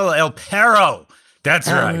see a little El Perro. That's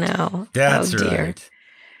right. No. That's right.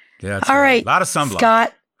 That's all right. A lot of sunblock.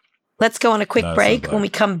 Scott, let's go on a quick break. When we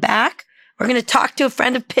come back, we're going to talk to a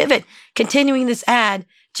friend of Pivot, continuing this ad,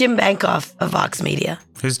 Jim Bankoff of Vox Media.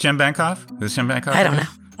 Who's Jim Bankoff? I don't know.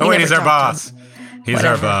 Oh, wait, he's our boss. He's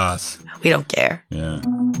our boss. We don't care. Yeah.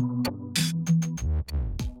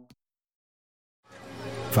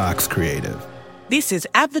 Fox Creative. This is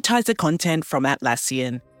advertiser content from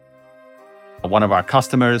Atlassian. One of our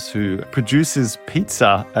customers who produces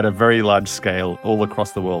pizza at a very large scale all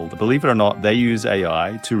across the world. Believe it or not, they use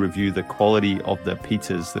AI to review the quality of the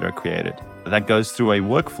pizzas that are created. That goes through a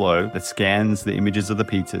workflow that scans the images of the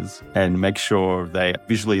pizzas and makes sure they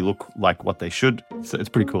visually look like what they should. So it's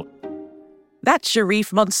pretty cool. That's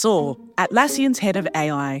Sharif Mansour, Atlassian's head of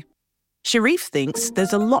AI. Sharif thinks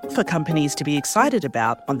there's a lot for companies to be excited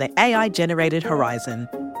about on the AI-generated horizon,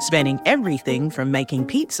 spanning everything from making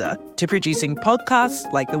pizza to producing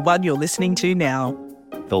podcasts like the one you're listening to now.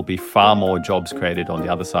 There'll be far more jobs created on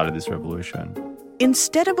the other side of this revolution.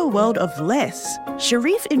 Instead of a world of less,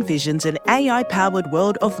 Sharif envisions an AI-powered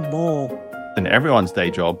world of more. In everyone's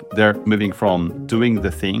day job, they're moving from doing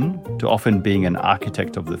the thing to often being an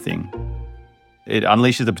architect of the thing. It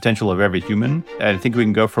unleashes the potential of every human. And I think we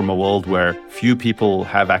can go from a world where few people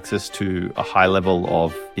have access to a high level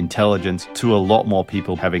of intelligence to a lot more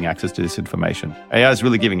people having access to this information. AI is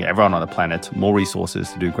really giving everyone on the planet more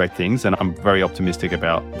resources to do great things. And I'm very optimistic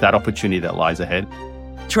about that opportunity that lies ahead.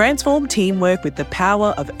 Transform teamwork with the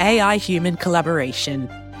power of AI-human collaboration.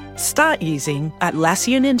 Start using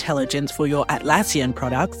Atlassian Intelligence for your Atlassian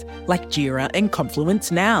products like Jira and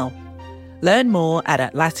Confluence now. Learn more at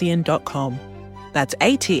Atlassian.com. That's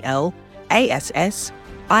ATLASSIAN.com.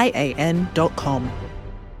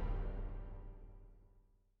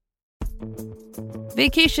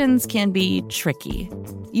 Vacations can be tricky.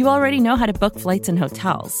 You already know how to book flights and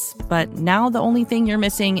hotels, but now the only thing you're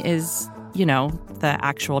missing is, the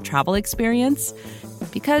actual travel experience.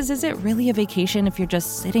 Because is it really a vacation if you're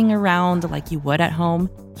just sitting around like you would at home?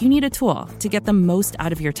 You need a tool to get the most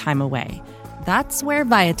out of your time away. That's where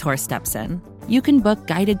Viator steps in. You can book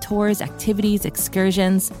guided tours, activities,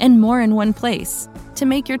 excursions, and more in one place to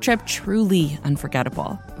make your trip truly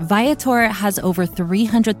unforgettable. Viator has over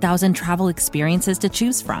 300,000 travel experiences to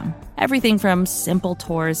choose from. Everything from simple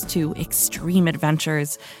tours to extreme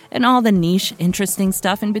adventures and all the niche, interesting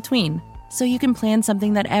stuff in between. So you can plan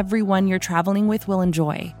something that everyone you're traveling with will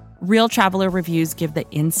enjoy. Real traveler reviews give the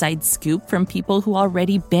inside scoop from people who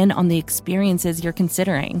already been on the experiences you're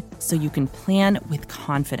considering, so you can plan with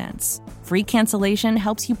confidence. Free cancellation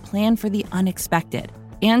helps you plan for the unexpected.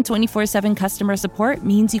 And 24/7 customer support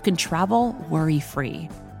means you can travel worry-free.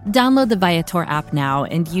 Download the Viator app now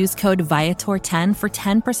and use code Viator10 for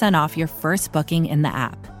 10% off your first booking in the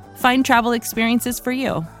app. Find travel experiences for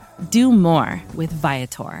you. Do more with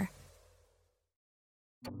Viator.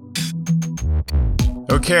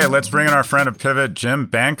 Okay, let's bring in our friend of Pivot, Jim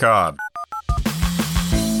Bankoff.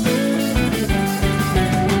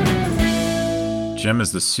 Jim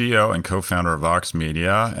is the CEO and co-founder of Vox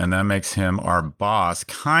Media, and that makes him our boss,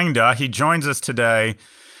 kinda. He joins us today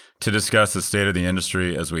to discuss the state of the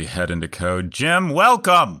industry as we head into code. Jim,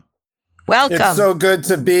 welcome. Welcome. It's so good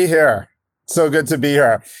to be here. So good to be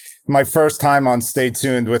here. My first time on Stay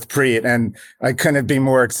Tuned with Preet, and I couldn't be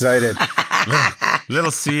more excited.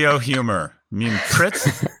 Little CEO humor. I mean, Prit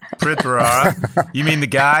Bharara. You mean the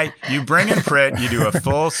guy, you bring in Prit, you do a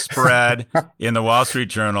full spread in the Wall Street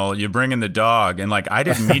Journal, you bring in the dog, and like, I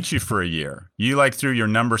didn't meet you for a year. You like threw your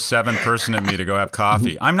number 7 person at me to go have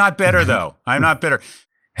coffee. I'm not bitter though. I'm not bitter.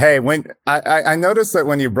 Hey, when I noticed that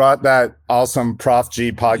when you brought that awesome Prof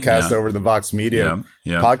G podcast over the Vox Media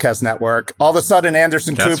podcast network, all of a sudden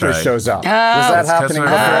Anderson Cooper shows up. Was that happening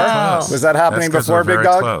before? Was that happening before, Big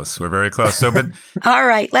Dog? We're very close. So, but all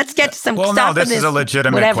right, let's get to some stuff. Well, no, this is a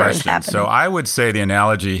legitimate question. So I would say the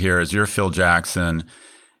analogy here is you're Phil Jackson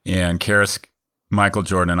and Karis Michael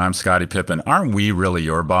Jordan, and I'm Scottie Pippen. Aren't we really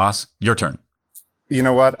your boss? Your turn. You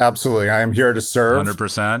know what? Absolutely. I am here to serve.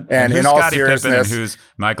 100%. And in all seriousness, Pippen and who's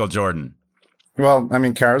Michael Jordan? Well, I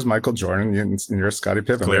mean, Kara's Michael Jordan, and you're Scottie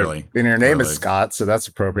Pippen. Clearly. And your name is Scott, so that's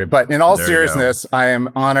appropriate. But in all seriousness, I am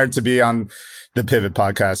honored to be on the Pivot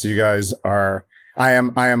podcast. You guys are, I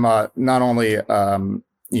am not only,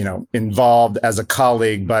 involved as a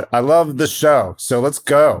colleague, but I love the show. So let's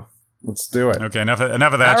go. Let's do it. Okay, enough of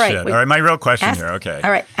that shit. All right, my real question here. Okay. All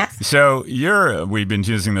right. So we've been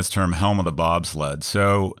using this term helm of the bobsled.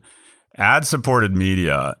 So ad-supported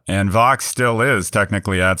media, and Vox still is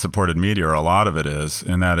technically ad-supported media, or a lot of it is,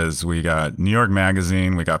 and that is we got New York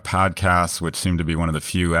Magazine, we got podcasts, which seem to be one of the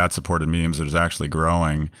few ad-supported mediums that is actually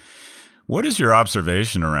growing. What is your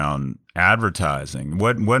observation around advertising?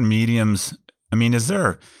 What mediums, I mean, is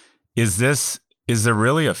there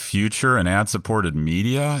really a future in ad-supported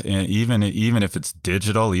media, and even if it's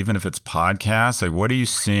digital, even if it's podcasts? Like, what are you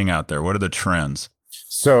seeing out there? What are the trends?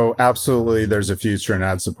 So absolutely, there's a future in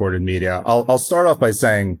ad-supported media. I'll start off by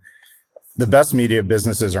saying the best media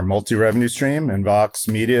businesses are multi-revenue stream, and Vox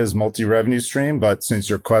Media is multi-revenue stream. But since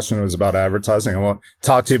your question was about advertising, I won't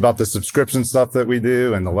talk to you about the subscription stuff that we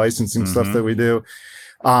do and the licensing stuff that we do.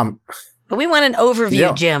 But we want an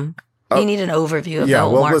overview, Jim. We need an overview of the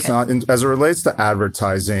whole market. Listen, as it relates to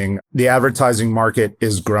advertising, the advertising market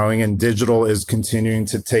is growing, and digital is continuing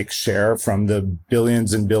to take share from the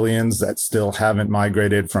billions and billions that still haven't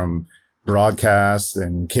migrated from broadcast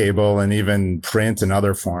and cable and even print and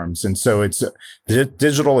other forms. And so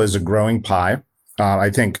digital is a growing pie. I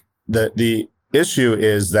think the issue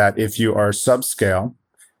is that if you are subscale,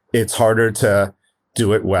 it's harder to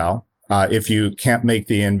do it well. If you can't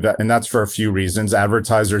make and that's for a few reasons.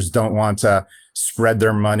 Advertisers don't want to spread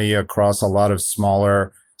their money across a lot of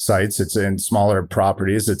smaller sites. It's in smaller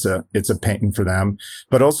properties. It's a pain for them.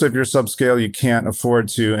 But also, if you're subscale, you can't afford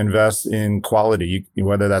to invest in quality,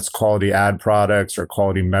 whether that's quality ad products or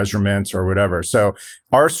quality measurements or whatever. So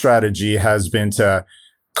our strategy has been to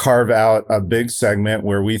carve out a big segment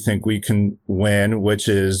where we think we can win, which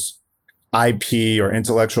is IP or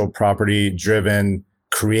intellectual property driven,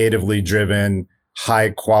 creatively driven, high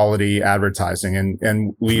quality advertising.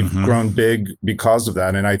 And we've grown big because of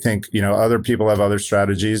that. And I think, other people have other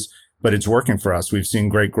strategies, but it's working for us. We've seen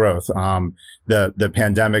great growth. The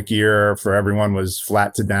pandemic year for everyone was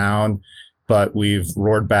flat to down, but we've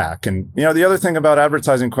roared back. And, the other thing about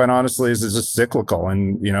advertising, quite honestly, is it's just cyclical.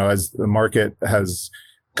 And, as the market has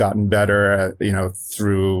gotten better, as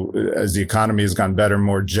the economy has gotten better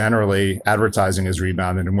more generally, advertising has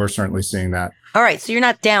rebounded, and we're certainly seeing that. All right, so you're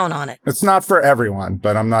not down on it. It's not for everyone,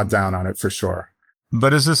 but I'm not down on it for sure.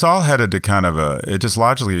 But is this all headed to kind of it just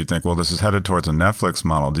logically you think, well, this is headed towards a Netflix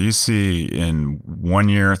model. Do you see in 1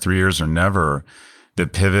 year, 3 years, or never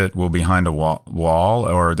that Pivot will be behind a wall,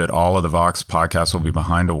 or that all of the Vox podcasts will be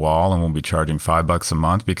behind a wall and we'll be charging $5 a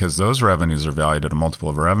month? Because those revenues are valued at a multiple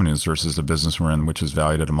of revenues versus the business we're in, which is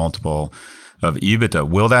valued at a multiple of EBITDA.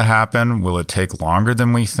 Will that happen? Will it take longer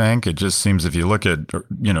than we think? It just seems if you look at,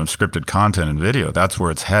 scripted content and video, that's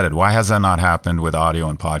where it's headed. Why has that not happened with audio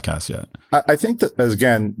and podcasts yet? I think that,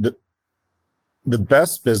 again, the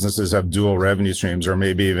best businesses have dual revenue streams, or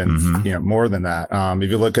maybe even, more than that.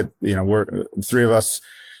 If you look at, we're three of us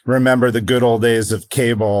remember the good old days of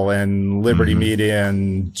cable and Liberty Media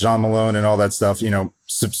and John Malone and all that stuff,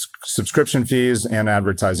 subscription fees and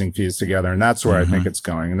advertising fees together. And that's where I think it's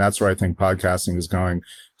going. And that's where I think podcasting is going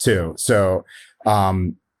too. So,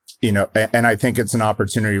 and I think it's an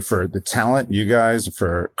opportunity for the talent, you guys,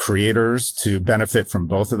 for creators to benefit from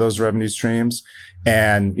both of those revenue streams.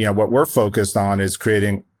 And, what we're focused on is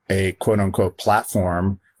creating a quote unquote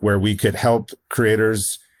platform where we could help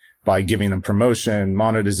creators by giving them promotion,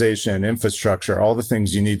 monetization, infrastructure, all the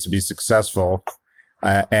things you need to be successful,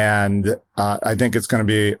 And I think it's going to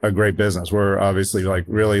be a great business. We're obviously like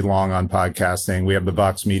really long on podcasting. We have the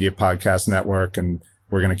Vox Media Podcast Network, and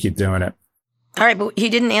we're going to keep doing it. All right, but he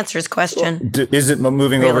didn't answer his question. Is it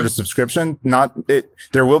moving over to subscription? Not it.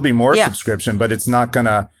 There will be more subscription, but it's not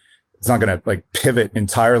gonna like pivot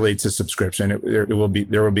entirely to subscription. There will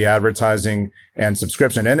be advertising and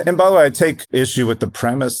subscription. And by the way, I take issue with the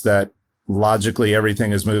premise that logically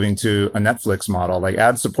everything is moving to a Netflix model. Like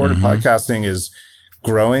ad-supported podcasting is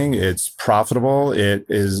growing. It's profitable. It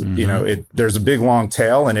is, there's a big long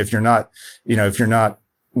tail. And if you're not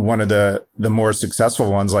one of the more successful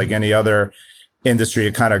ones, like any other industry,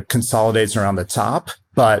 it kind of consolidates around the top,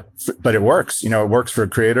 but it works. It works for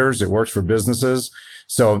creators. It works for businesses.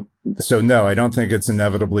 So no, I don't think it's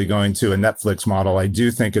inevitably going to a Netflix model. I do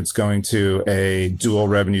think it's going to a dual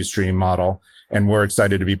revenue stream model, and we're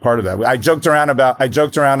excited to be part of that. I joked around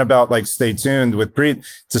about like stay tuned with Preet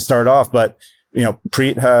to start off, but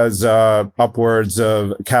Preet has upwards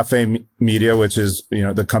of Cafe Media, which is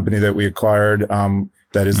the company that we acquired,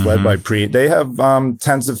 that is led by Preet. They have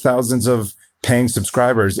tens of thousands of paying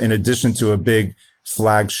subscribers, in addition to a big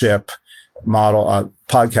flagship model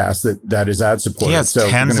podcast that is ad supported. He has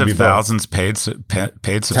tens of thousands paid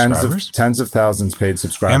subscribers. Tens of thousands paid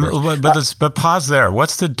subscribers. But pause there.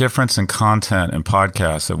 What's the difference in content in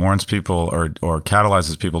podcasts that warns people or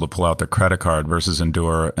catalyzes people to pull out their credit card versus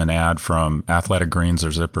endure an ad from Athletic Greens or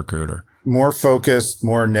ZipRecruiter? More focused,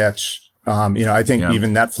 more niche. I think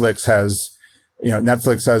even Netflix has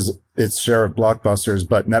its share of blockbusters,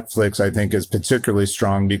 but Netflix, I think, is particularly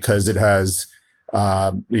strong because it has,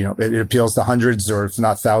 it appeals to hundreds or if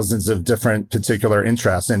not thousands of different particular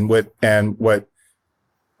interests. And what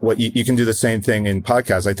you can do the same thing in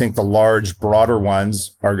podcasts. I think the large, broader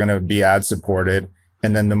ones are going to be ad supported,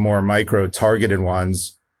 and then the more micro targeted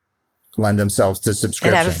ones lend themselves to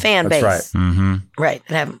subscription. And have a fan base. That's right. Right.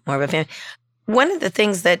 And have more of a fan. One of the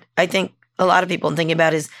things that I think a lot of people are thinking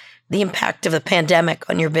about is the impact of the pandemic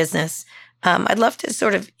on your business. I'd love to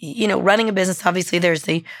sort of, running a business, obviously there's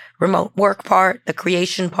the remote work part, the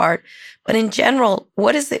creation part, but in general,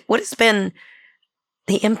 what has been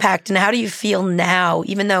the impact and how do you feel now,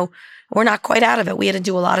 even though we're not quite out of it? We had to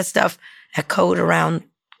do a lot of stuff at Code around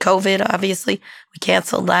COVID, obviously. We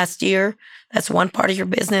canceled last year. That's one part of your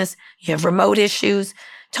business. You have remote issues.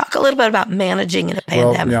 Talk a little bit about managing in a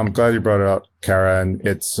pandemic. Well, yeah, I'm glad you brought it up, Kara. And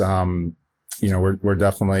it's, we're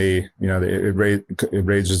definitely, it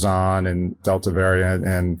rages on and Delta variant,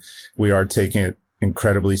 and we are taking it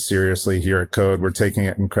incredibly seriously here at Code. We're taking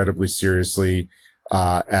it incredibly seriously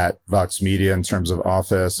at Vox Media in terms of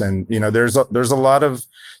office. And, there's a lot of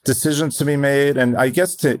decisions to be made. And I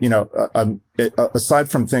guess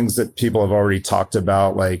aside from things that people have already talked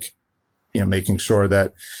about, like, making sure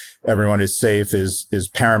that everyone is safe is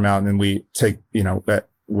paramount. And we take,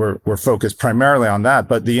 we're focused primarily on that.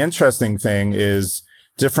 But the interesting thing is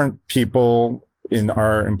different people in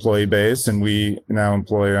our employee base, and we now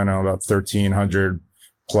employ, about 1,300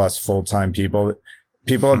 plus full-time people.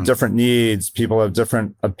 People have different needs. People have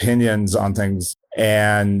different opinions on things.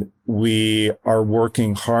 And we are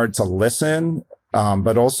working hard to listen,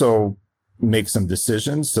 but also make some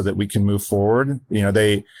decisions so that we can move forward.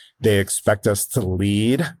 They expect us to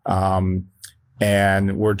lead.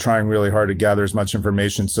 And we're trying really hard to gather as much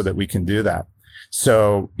information so that we can do that.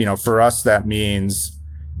 So, for us, that means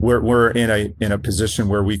we're in a position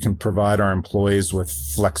where we can provide our employees with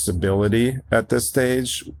flexibility at this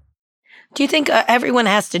stage. Do you think everyone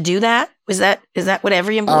has to do that? Is that what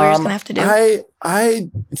every employer is going to have to do? I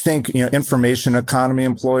think, information economy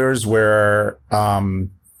employers where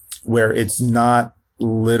it's not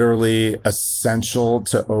literally essential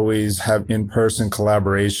to always have in-person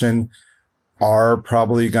collaboration are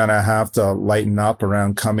probably going to have to lighten up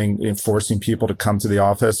around forcing people to come to the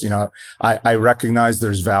office. I recognize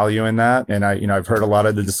there's value in that. And I've heard a lot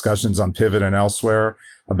of the discussions on Pivot and elsewhere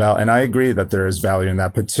and I agree that there is value in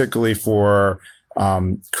that, particularly for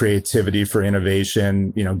creativity, for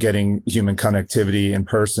innovation. Getting human connectivity in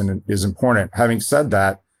person is important. Having said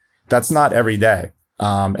that, that's not every day.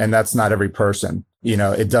 And that's not every person.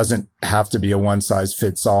 It doesn't have to be a one size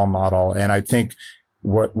fits all model. And I think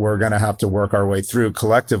what we're going to have to work our way through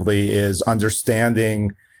collectively is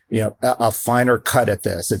understanding, a finer cut at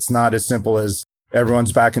this. It's not as simple as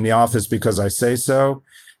everyone's back in the office because I say so,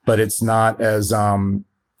 but it's not as,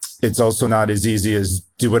 it's also not as easy as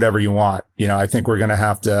do whatever you want. I think we're going to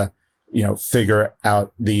have to, figure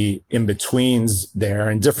out the in-betweens there,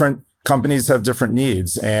 and different companies have different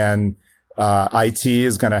needs, and IT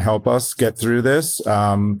is going to help us get through this.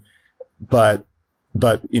 But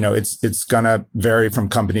but it's gonna vary from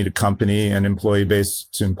company to company and employee base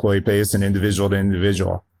to employee base and individual to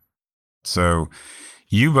individual. So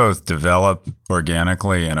you both develop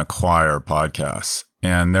organically and acquire podcasts.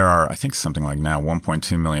 And there are, I think, something like now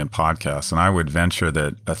 1.2 million podcasts. And I would venture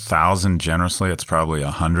that 1,000 generously, it's probably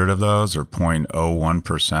 100 of those, or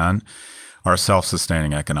 0.01%, are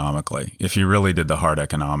self-sustaining economically, if you really did the hard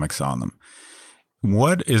economics on them.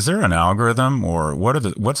 What is there an algorithm, or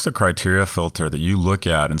what's the criteria filter that you look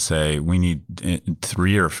at and say we need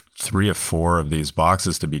three or four of these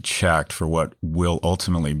boxes to be checked for what will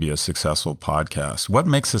ultimately be a successful podcast? What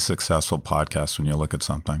makes a successful podcast when you look at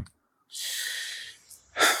something?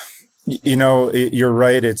 You're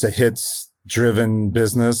right. It's a hits-driven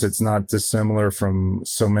business. It's not dissimilar from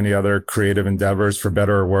so many other creative endeavors, for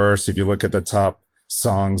better or worse. If you look at the top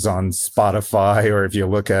songs on Spotify, or if you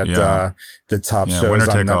look at the top shows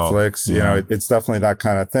on Netflix, it's definitely that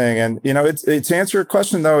kind of thing. And it's to answer your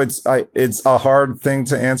question though, it's a hard thing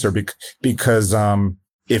to answer because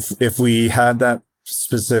if we had that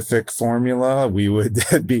specific formula, we would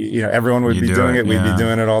be everyone would be doing it. We'd be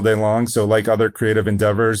doing it all day long. So like other creative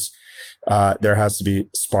endeavors, there has to be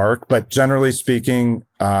spark, but generally speaking,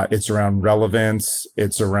 it's around relevance.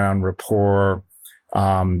 It's around rapport.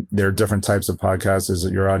 There are different types of podcasts, as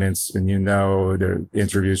your audience, and there are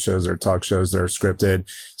interview shows, there are talk shows, that are scripted.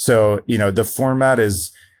 So, the format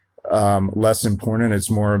is, less important. It's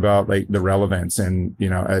more about like the relevance, and,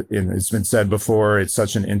 and it's been said before, it's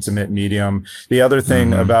such an intimate medium. The other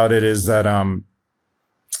thing about it is that,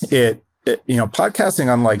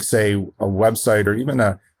 podcasting, unlike say a website or even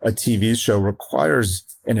a TV show, requires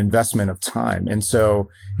an investment of time. And so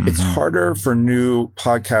it's harder for new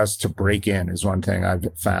podcasts to break in, is one thing I've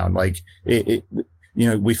found. Like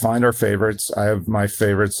we find our favorites. I have my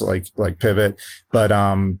favorites like Pivot, but,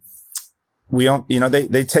 we don't,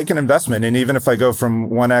 they take an investment. And even if I go from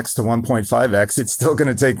 1x to 1.5x, it's still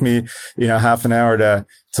going to take me, half an hour to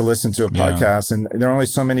listen to a podcast. And there are only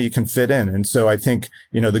so many you can fit in. And so I think,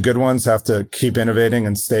 the good ones have to keep innovating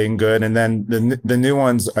and staying good. And then the new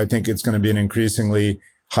ones, I think it's going to be an increasingly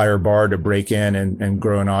higher bar to break in and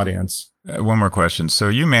grow an audience. One more question. So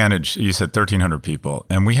you said 1,300 people,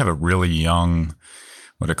 and we have a really young,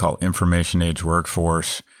 what I call information age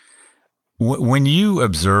workforce. When you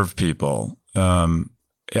observe people,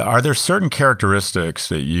 are there certain characteristics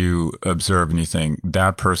that you observe and you think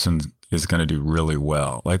that person is going to do really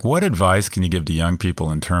well? Like, what advice can you give to young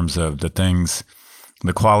people in terms of the things,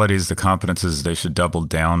 the qualities, the competences they should double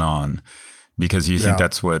down on? Because you think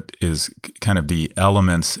that's what is kind of the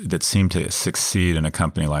elements that seem to succeed in a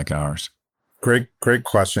company like ours. Great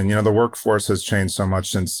question. The workforce has changed so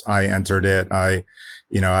much since I entered it. And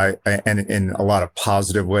in a lot of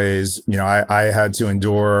positive ways, I had to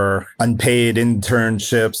endure unpaid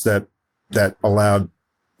internships that allowed,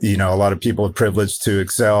 a lot of people of privilege to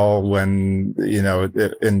excel when,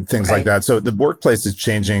 and things like that. So the workplace is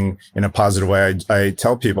changing in a positive way. I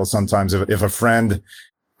tell people sometimes if a friend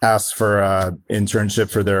asks for an internship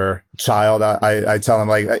for their child, I tell them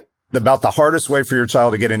about the hardest way for your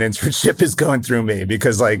child to get an internship is going through me,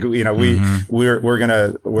 because we're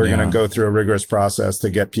gonna go through a rigorous process to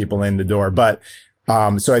get people in the door. But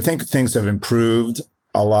so I think things have improved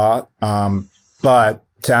a lot. But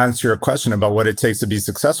to answer your question about what it takes to be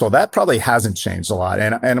successful, that probably hasn't changed a lot.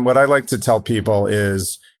 And what I like to tell people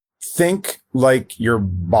is think like your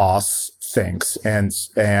boss thinks,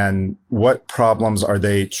 and what problems are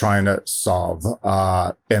they trying to solve,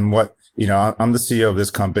 and what. I'm the CEO of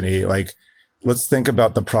this company. Let's think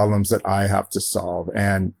about the problems that I have to solve.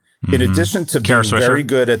 And in addition to being very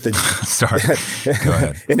good at the, sorry, go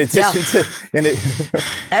ahead. In addition to,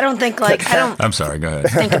 I'm sorry, go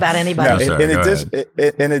ahead. Think about anybody.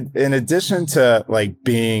 In addition to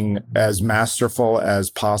being as masterful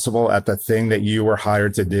as possible at the thing that you were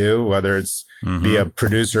hired to do, whether it's be a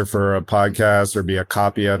producer for a podcast, or be a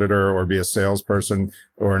copy editor, or be a salesperson,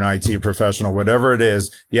 or an IT professional, whatever it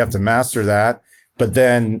is, you have to master that. But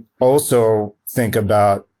then also think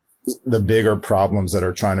about the bigger problems that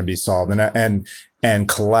are trying to be solved, and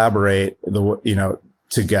collaborate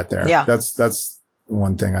to get there. Yeah. That's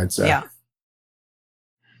one thing I'd say. Yeah.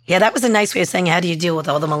 Yeah, that was a nice way of saying, how do you deal with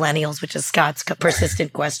all the millennials, which is Scott's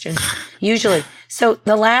persistent question, usually. So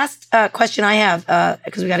the last question I have,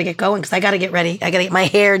 because we got to get going, because I got to get ready. I got to get my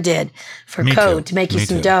hair did for Code to make you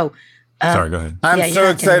some dough. Sorry, go ahead. I'm so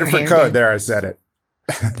excited for Code. There, I said it.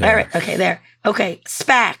 All right. Okay, there. Okay,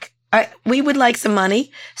 SPAC. We would like some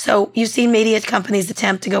money. So you've seen media companies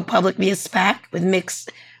attempt to go public via SPAC with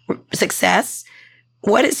mixed success.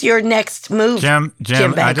 What is your next move, Jim,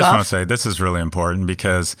 I just want to say this is really important,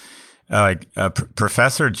 because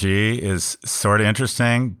Professor G is sort of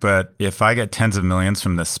interesting, but if I get tens of millions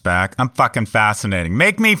from this SPAC, I'm fucking fascinating.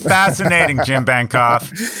 Make me fascinating, Jim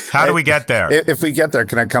Bankoff. How do we get there? If we get there,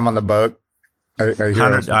 can I come on the boat? Yeah,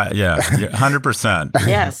 100%.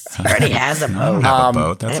 Yes, he already has a boat. I don't have a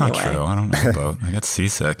boat. That's not true. I don't have a boat. I get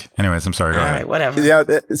seasick. Anyways, I'm sorry. Go ahead. All right, whatever. Yeah.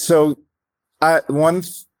 So,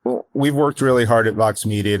 we've worked really hard at Vox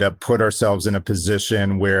Media to put ourselves in a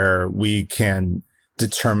position where we can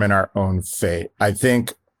determine our own fate. I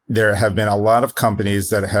think there have been a lot of companies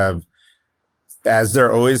that have, as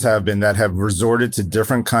there always have been, that have resorted to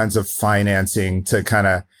different kinds of financing to kind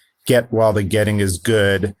of get while the getting is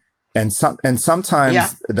good. And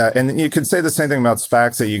sometimes that, and you could say the same thing about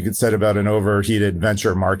SPACs that you could say about an overheated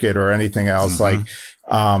venture market or anything else.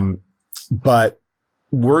 But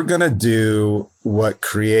we're going to do what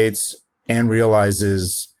creates and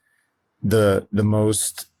realizes the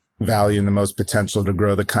most value and the most potential to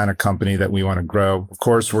grow the kind of company that we want to grow. Of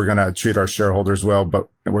course, we're going to treat our shareholders well, but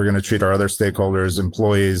we're going to treat our other stakeholders,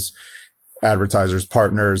 employees, advertisers,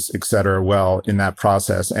 partners, et cetera, well in that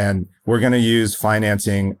process. And we're going to use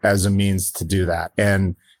financing as a means to do that.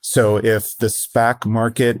 And so if the SPAC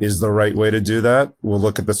market is the right way to do that, we'll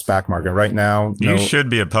look at the SPAC market right now. You should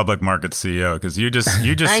be a public market CEO because you just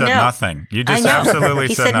said nothing. You just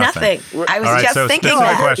absolutely said nothing. I was just thinking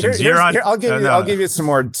that. Questions. I'll give you some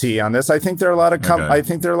more tea on this. I think there are a lot of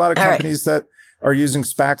companies that are using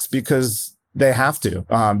SPACs because they have to,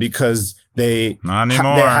 because they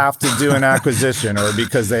have to do an acquisition or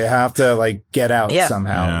because they have to get out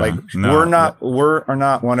somehow. We're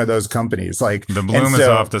not one of those companies. The bloom is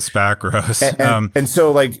off the SPAC rose. And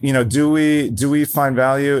so do we find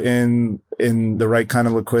value in the right kind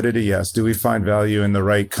of liquidity? Yes. Do we find value in the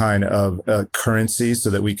right kind of currency so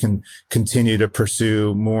that we can continue to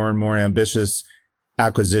pursue more and more ambitious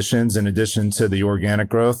acquisitions in addition to the organic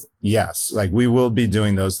growth? Yes. We will be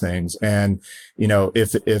doing those things. And,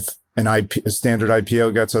 if a standard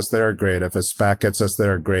IPO gets us there, great. If a SPAC gets us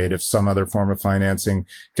there, great. If some other form of financing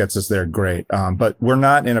gets us there, great. But we're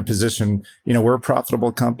not in a position, we're a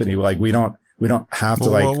profitable company. We don't have to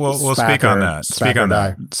we'll speak on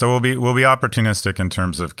that. So we'll be opportunistic in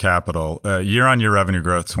terms of capital. Year-on-year revenue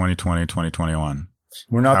growth, 2020, 2021.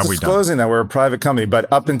 We're not disclosing that we're a private company,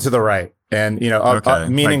 but up and to the right. And, hold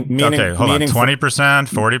on, 20%,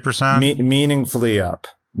 40%? Meaningfully up.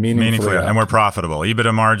 Meaningfully up. And we're profitable.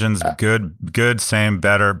 EBITDA margins, good, same,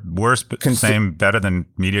 better, worse, but same, better than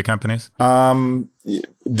media companies?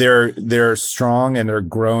 They're strong and they're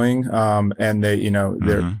growing. And they're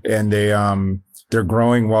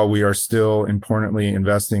growing while we are still importantly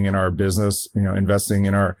investing in our business, investing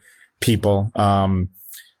in our people, and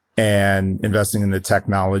investing in the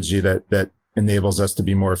technology that enables us to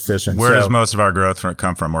be more efficient. Where does most of our growth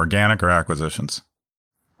come from? Organic or acquisitions?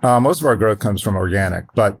 Most of our growth comes from organic,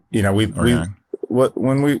 but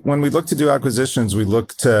when we look to do acquisitions, we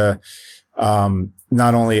look to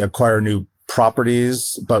not only acquire new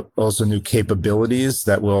properties, but also new capabilities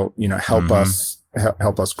that will help us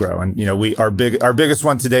grow. And our biggest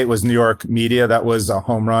one to date was New York Media. That was a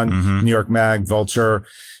home run. New York Mag, Vulture,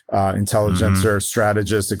 Intelligencer,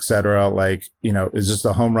 Strategist, et cetera. It's just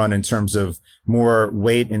a home run in terms of more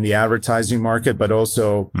weight in the advertising market, but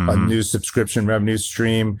also a new subscription revenue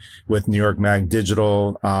stream with New York Mag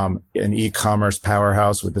Digital, an e-commerce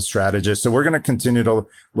powerhouse with the Strategist. So we're going to continue to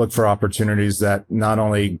look for opportunities that not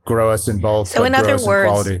only grow us in both, so in other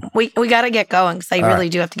words, we got to get going because I really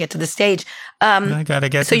do have to get to the stage. I got to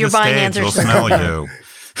get to the stage. Answers. We'll smell you.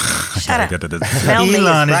 Shut up.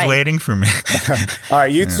 Elon is waiting for me. All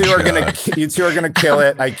right, you two are gonna kill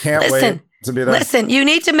it. I can't wait to be there. Listen, you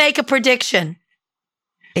need to make a prediction.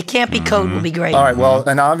 It can't be code. Will be great. All right. Well,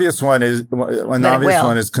 an obvious one is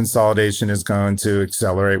consolidation is going to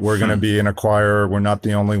accelerate. We're going to be an acquirer. We're not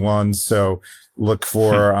the only ones. So look for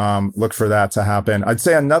that to happen. I'd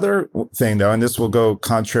say another thing though, and this will go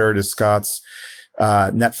contrary to Scott's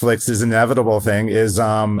Netflix's inevitable thing is,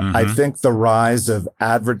 I think the rise of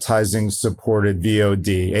advertising supported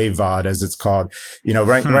VOD, AVOD as it's called,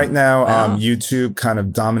 right now, YouTube kind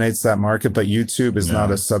of dominates that market, but YouTube is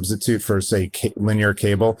not a substitute for say linear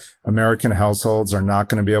cable. American households are not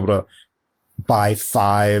going to be able to buy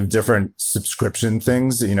 5 different subscription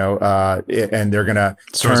things, and they're going to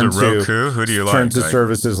turn to Roku. Who do you turn to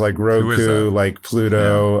services like Roku, like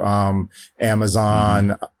Pluto,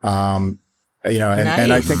 Amazon,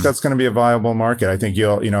 and I think that's going to be a viable market. I think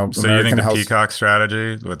So you think the Peacock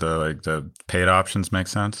strategy with the paid options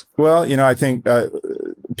makes sense? Well, I think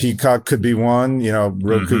Peacock could be one.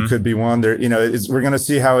 Roku could be one. There, we're going to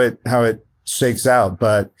see how it shakes out.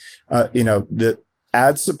 But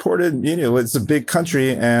ad supported, it's a big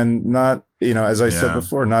country, and not, as I said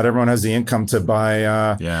before, not everyone has the income to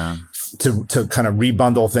buy, to kind of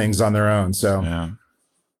rebundle things on their own. So,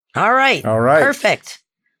 All right. Perfect.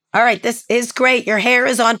 All right. This is great. Your hair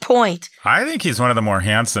is on point. I think he's one of the more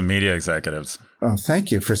handsome media executives. Oh,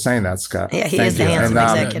 thank you for saying that, Scott. Yeah, he is a handsome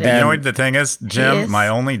executive. You know what the thing is, Jim? My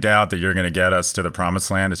only doubt that you're going to get us to the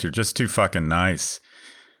promised land is you're just too fucking nice.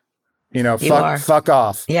 Fuck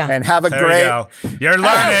off. Yeah. And have a there great. You go. You're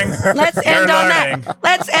learning. Let's end on that.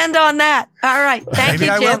 Let's end on that. All right. Thank you,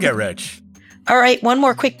 Jim. Maybe I will get rich. All right. One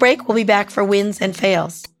more quick break. We'll be back for wins and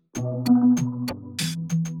fails.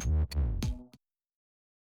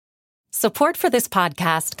 Support for this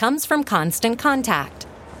podcast comes from Constant Contact.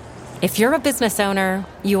 If you're a business owner,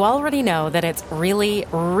 you already know that it's really,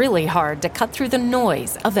 really hard to cut through the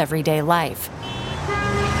noise of everyday life.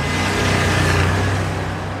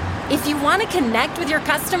 If you want to connect with your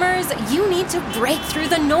customers, you need to break through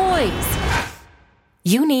the noise.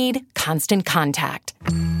 You need Constant Contact.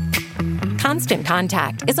 Constant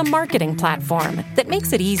Contact is a marketing platform that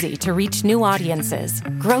makes it easy to reach new audiences,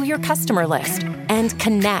 grow your customer list, and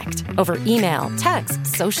connect over email, text,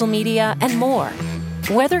 social media, and more.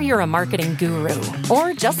 Whether you're a marketing guru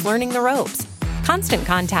or just learning the ropes, Constant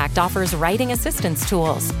Contact offers writing assistance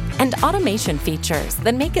tools and automation features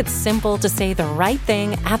that make it simple to say the right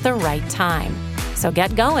thing at the right time. So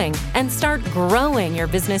get going and start growing your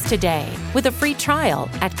business today with a free trial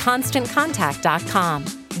at ConstantContact.com.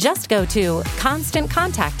 Just go to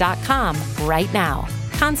ConstantContact.com right now.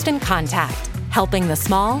 Constant Contact, helping the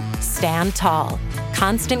small stand tall.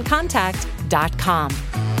 ConstantContact.com.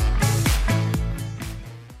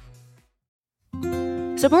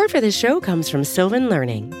 Support for this show comes from Sylvan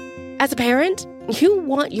Learning. As a parent, you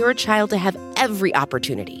want your child to have every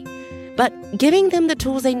opportunity, but giving them the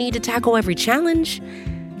tools they need to tackle every challenge,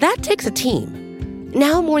 that takes a team.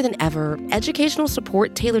 Now more than ever, educational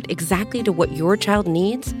support tailored exactly to what your child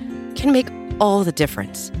needs can make all the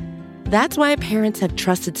difference. That's why parents have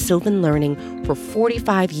trusted Sylvan Learning for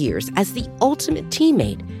 45 years as the ultimate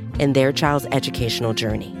teammate in their child's educational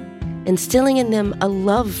journey, instilling in them a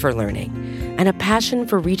love for learning and a passion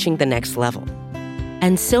for reaching the next level.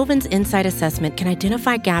 And Sylvan's Insight Assessment can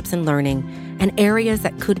identify gaps in learning and areas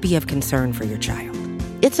that could be of concern for your child.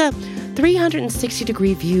 It's a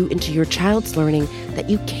 360-degree view into your child's learning that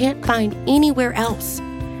you can't find anywhere else,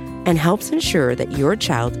 and helps ensure that your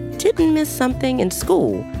child didn't miss something in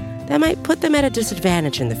school that might put them at a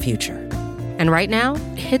disadvantage in the future. And right now,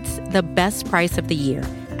 it's the best price of the year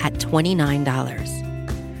at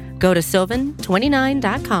 $29. Go to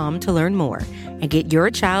sylvan29.com to learn more and get your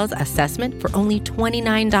child's assessment for only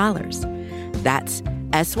 $29. That's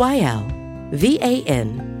SYLVAN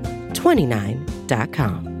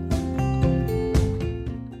 29.com.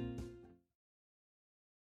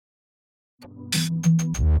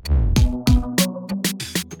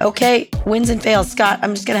 Okay, wins and fails. Scott,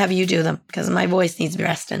 I'm just going to have you do them because my voice needs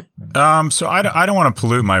resting. So I don't want to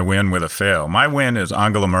pollute my win with a fail. My win is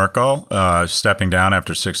Angela Merkel stepping down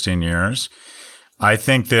after 16 years. I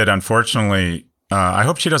think that, unfortunately, I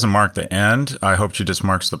hope she doesn't mark the end. I hope she just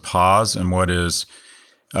marks the pause in what is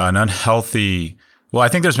an unhealthy. Well, I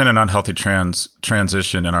think there's been an unhealthy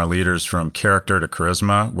transition in our leaders from character to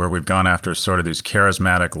charisma, where we've gone after sort of these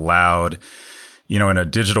charismatic, loud. In a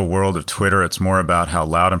digital world of Twitter, it's more about how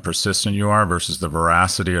loud and persistent you are versus the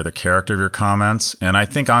veracity or the character of your comments. And I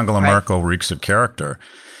think Angela Merkel reeks of character.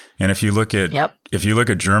 And if you look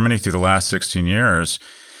at Germany through the last 16 years,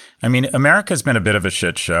 I mean, America's been a bit of a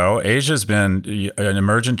shit show. Asia's been an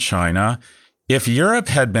emergent China. If Europe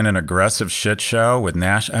had been an aggressive shit show with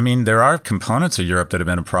there are components of Europe that have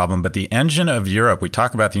been a problem, but the engine of Europe, we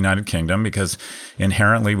talk about the United Kingdom because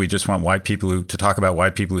inherently we just want white people to talk about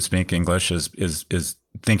white people who speak English is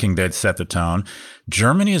thinking they'd set the tone.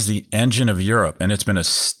 Germany is the engine of Europe, and it's been a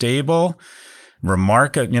stable,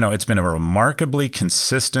 it's been a remarkably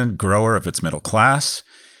consistent grower of its middle class.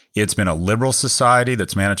 It's been a liberal society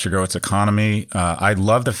that's managed to grow its economy. I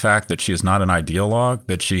love the fact that she is not an ideologue,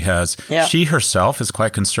 that she herself is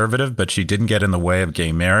quite conservative, but she didn't get in the way of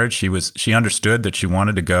gay marriage. She understood that she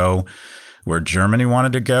wanted to go where Germany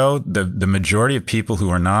wanted to go. The majority of people who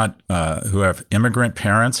are not, who have immigrant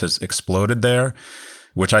parents has exploded there,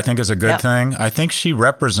 which I think is a good thing. I think she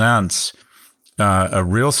represents a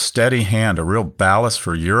real steady hand, a real ballast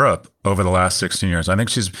for Europe over the last 16 years. I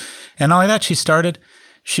think and not only that, she started,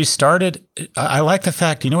 I like the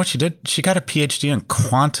fact, you know what she did? She got a PhD in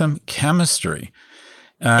quantum chemistry.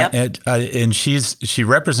 And she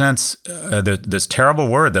represents this terrible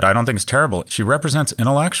word that I don't think is terrible. She represents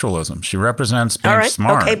intellectualism. She represents being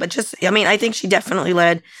smart. Okay, but I think she definitely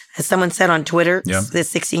led, as someone said on Twitter,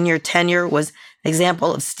 this 16-year tenure was an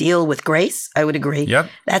example of steel with grace. I would agree. Yep.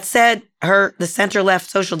 That said, the center-left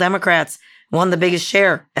Social Democrats won the biggest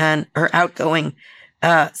share, and her outgoing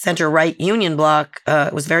center-right Union bloc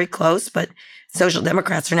was very close, but Social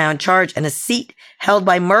Democrats are now in charge, and a seat held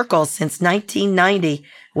by Merkel since 1990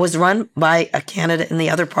 was run by a candidate in the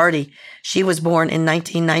other party. She was born in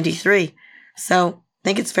 1993. So I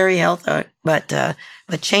think it's very healthy, but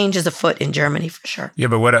change is afoot in Germany for sure. Yeah,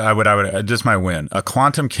 but what I would just my win. A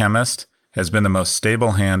quantum chemist has been the most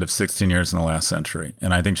stable hand of 16 years in the last century,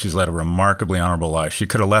 and I think she's led a remarkably honorable life. She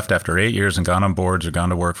could have left after 8 years and gone on boards or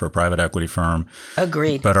gone to work for a private equity firm.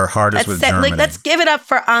 Agreed. But her heart is with Germany. Let's give it up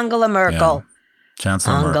for Angela Merkel. Yeah.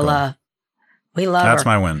 Chancellor Angela. Merkel. We love her. That's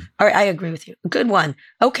my win. All right, I agree with you. Good one.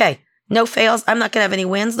 Okay, no fails. I'm not going to have any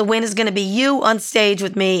wins. The win is going to be you on stage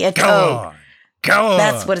with me at Code. Go on.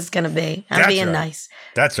 That's what it's going to be. I'm being nice.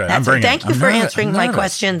 That's right. Thank you for answering my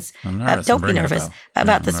questions. Don't be nervous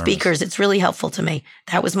about the nervous. Speakers. It's really helpful to me.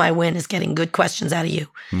 That was my win, is getting good questions out of you.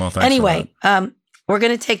 Well, thanks anyway, we're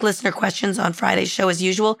going to take listener questions on Friday's show as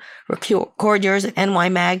usual. Record yours at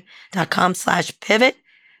nymag.com/pivot.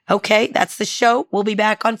 Okay, that's the show. We'll be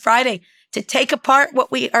back on Friday to take apart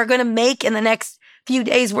what we are going to make in the next few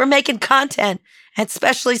days. We're making content, and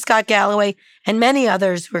especially Scott Galloway and many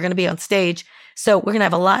others who are going to be on stage. So we're going to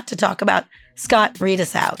have a lot to talk about. Scott, read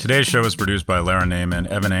us out. Today's show was produced by Lara Naiman,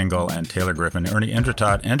 Evan Engel, and Taylor Griffin. Ernie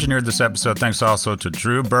Indratot engineered this episode. Thanks also to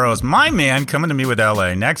Drew Burrows, my man, coming to me with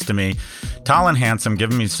LA, next to me, tall and handsome,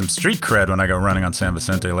 giving me some street cred when I go running on San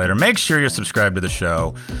Vicente later. Make sure you're subscribed to the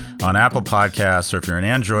show on Apple Podcasts, or if you're an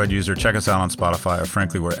Android user, check us out on Spotify, or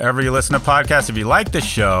frankly, wherever you listen to podcasts. If you like the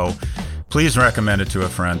show, please recommend it to a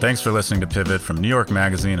friend. Thanks for listening to Pivot from New York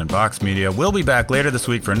Magazine and Vox Media. We'll be back later this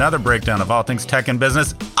week for another breakdown of all things tech and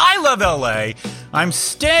business. I love LA. I'm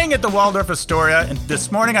staying at the Waldorf Astoria, and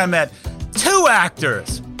this morning I met 2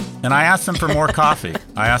 actors, and I asked them for more coffee.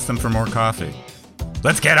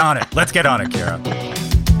 Let's get on it. Kara.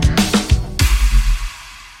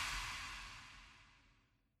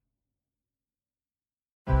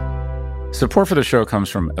 Support for the show comes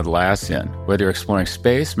from Atlassian. Whether you're exploring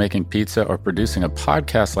space, making pizza, or producing a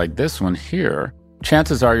podcast like this one here,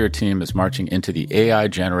 chances are your team is marching into the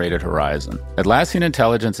AI-generated horizon. Atlassian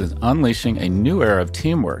Intelligence is unleashing a new era of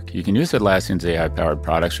teamwork. You can use Atlassian's AI-powered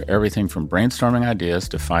products for everything from brainstorming ideas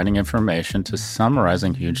to finding information to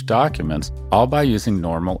summarizing huge documents, all by using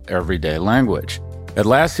normal, everyday language.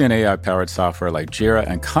 Atlassian AI-powered software like Jira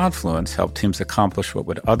and Confluence help teams accomplish what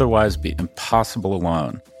would otherwise be impossible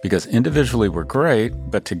alone. Because individually we're great,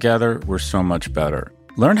 but together we're so much better.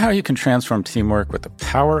 Learn how you can transform teamwork with the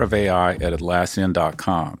power of AI at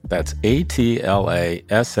Atlassian.com. That's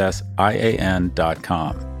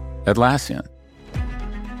Atlassian.com. Atlassian.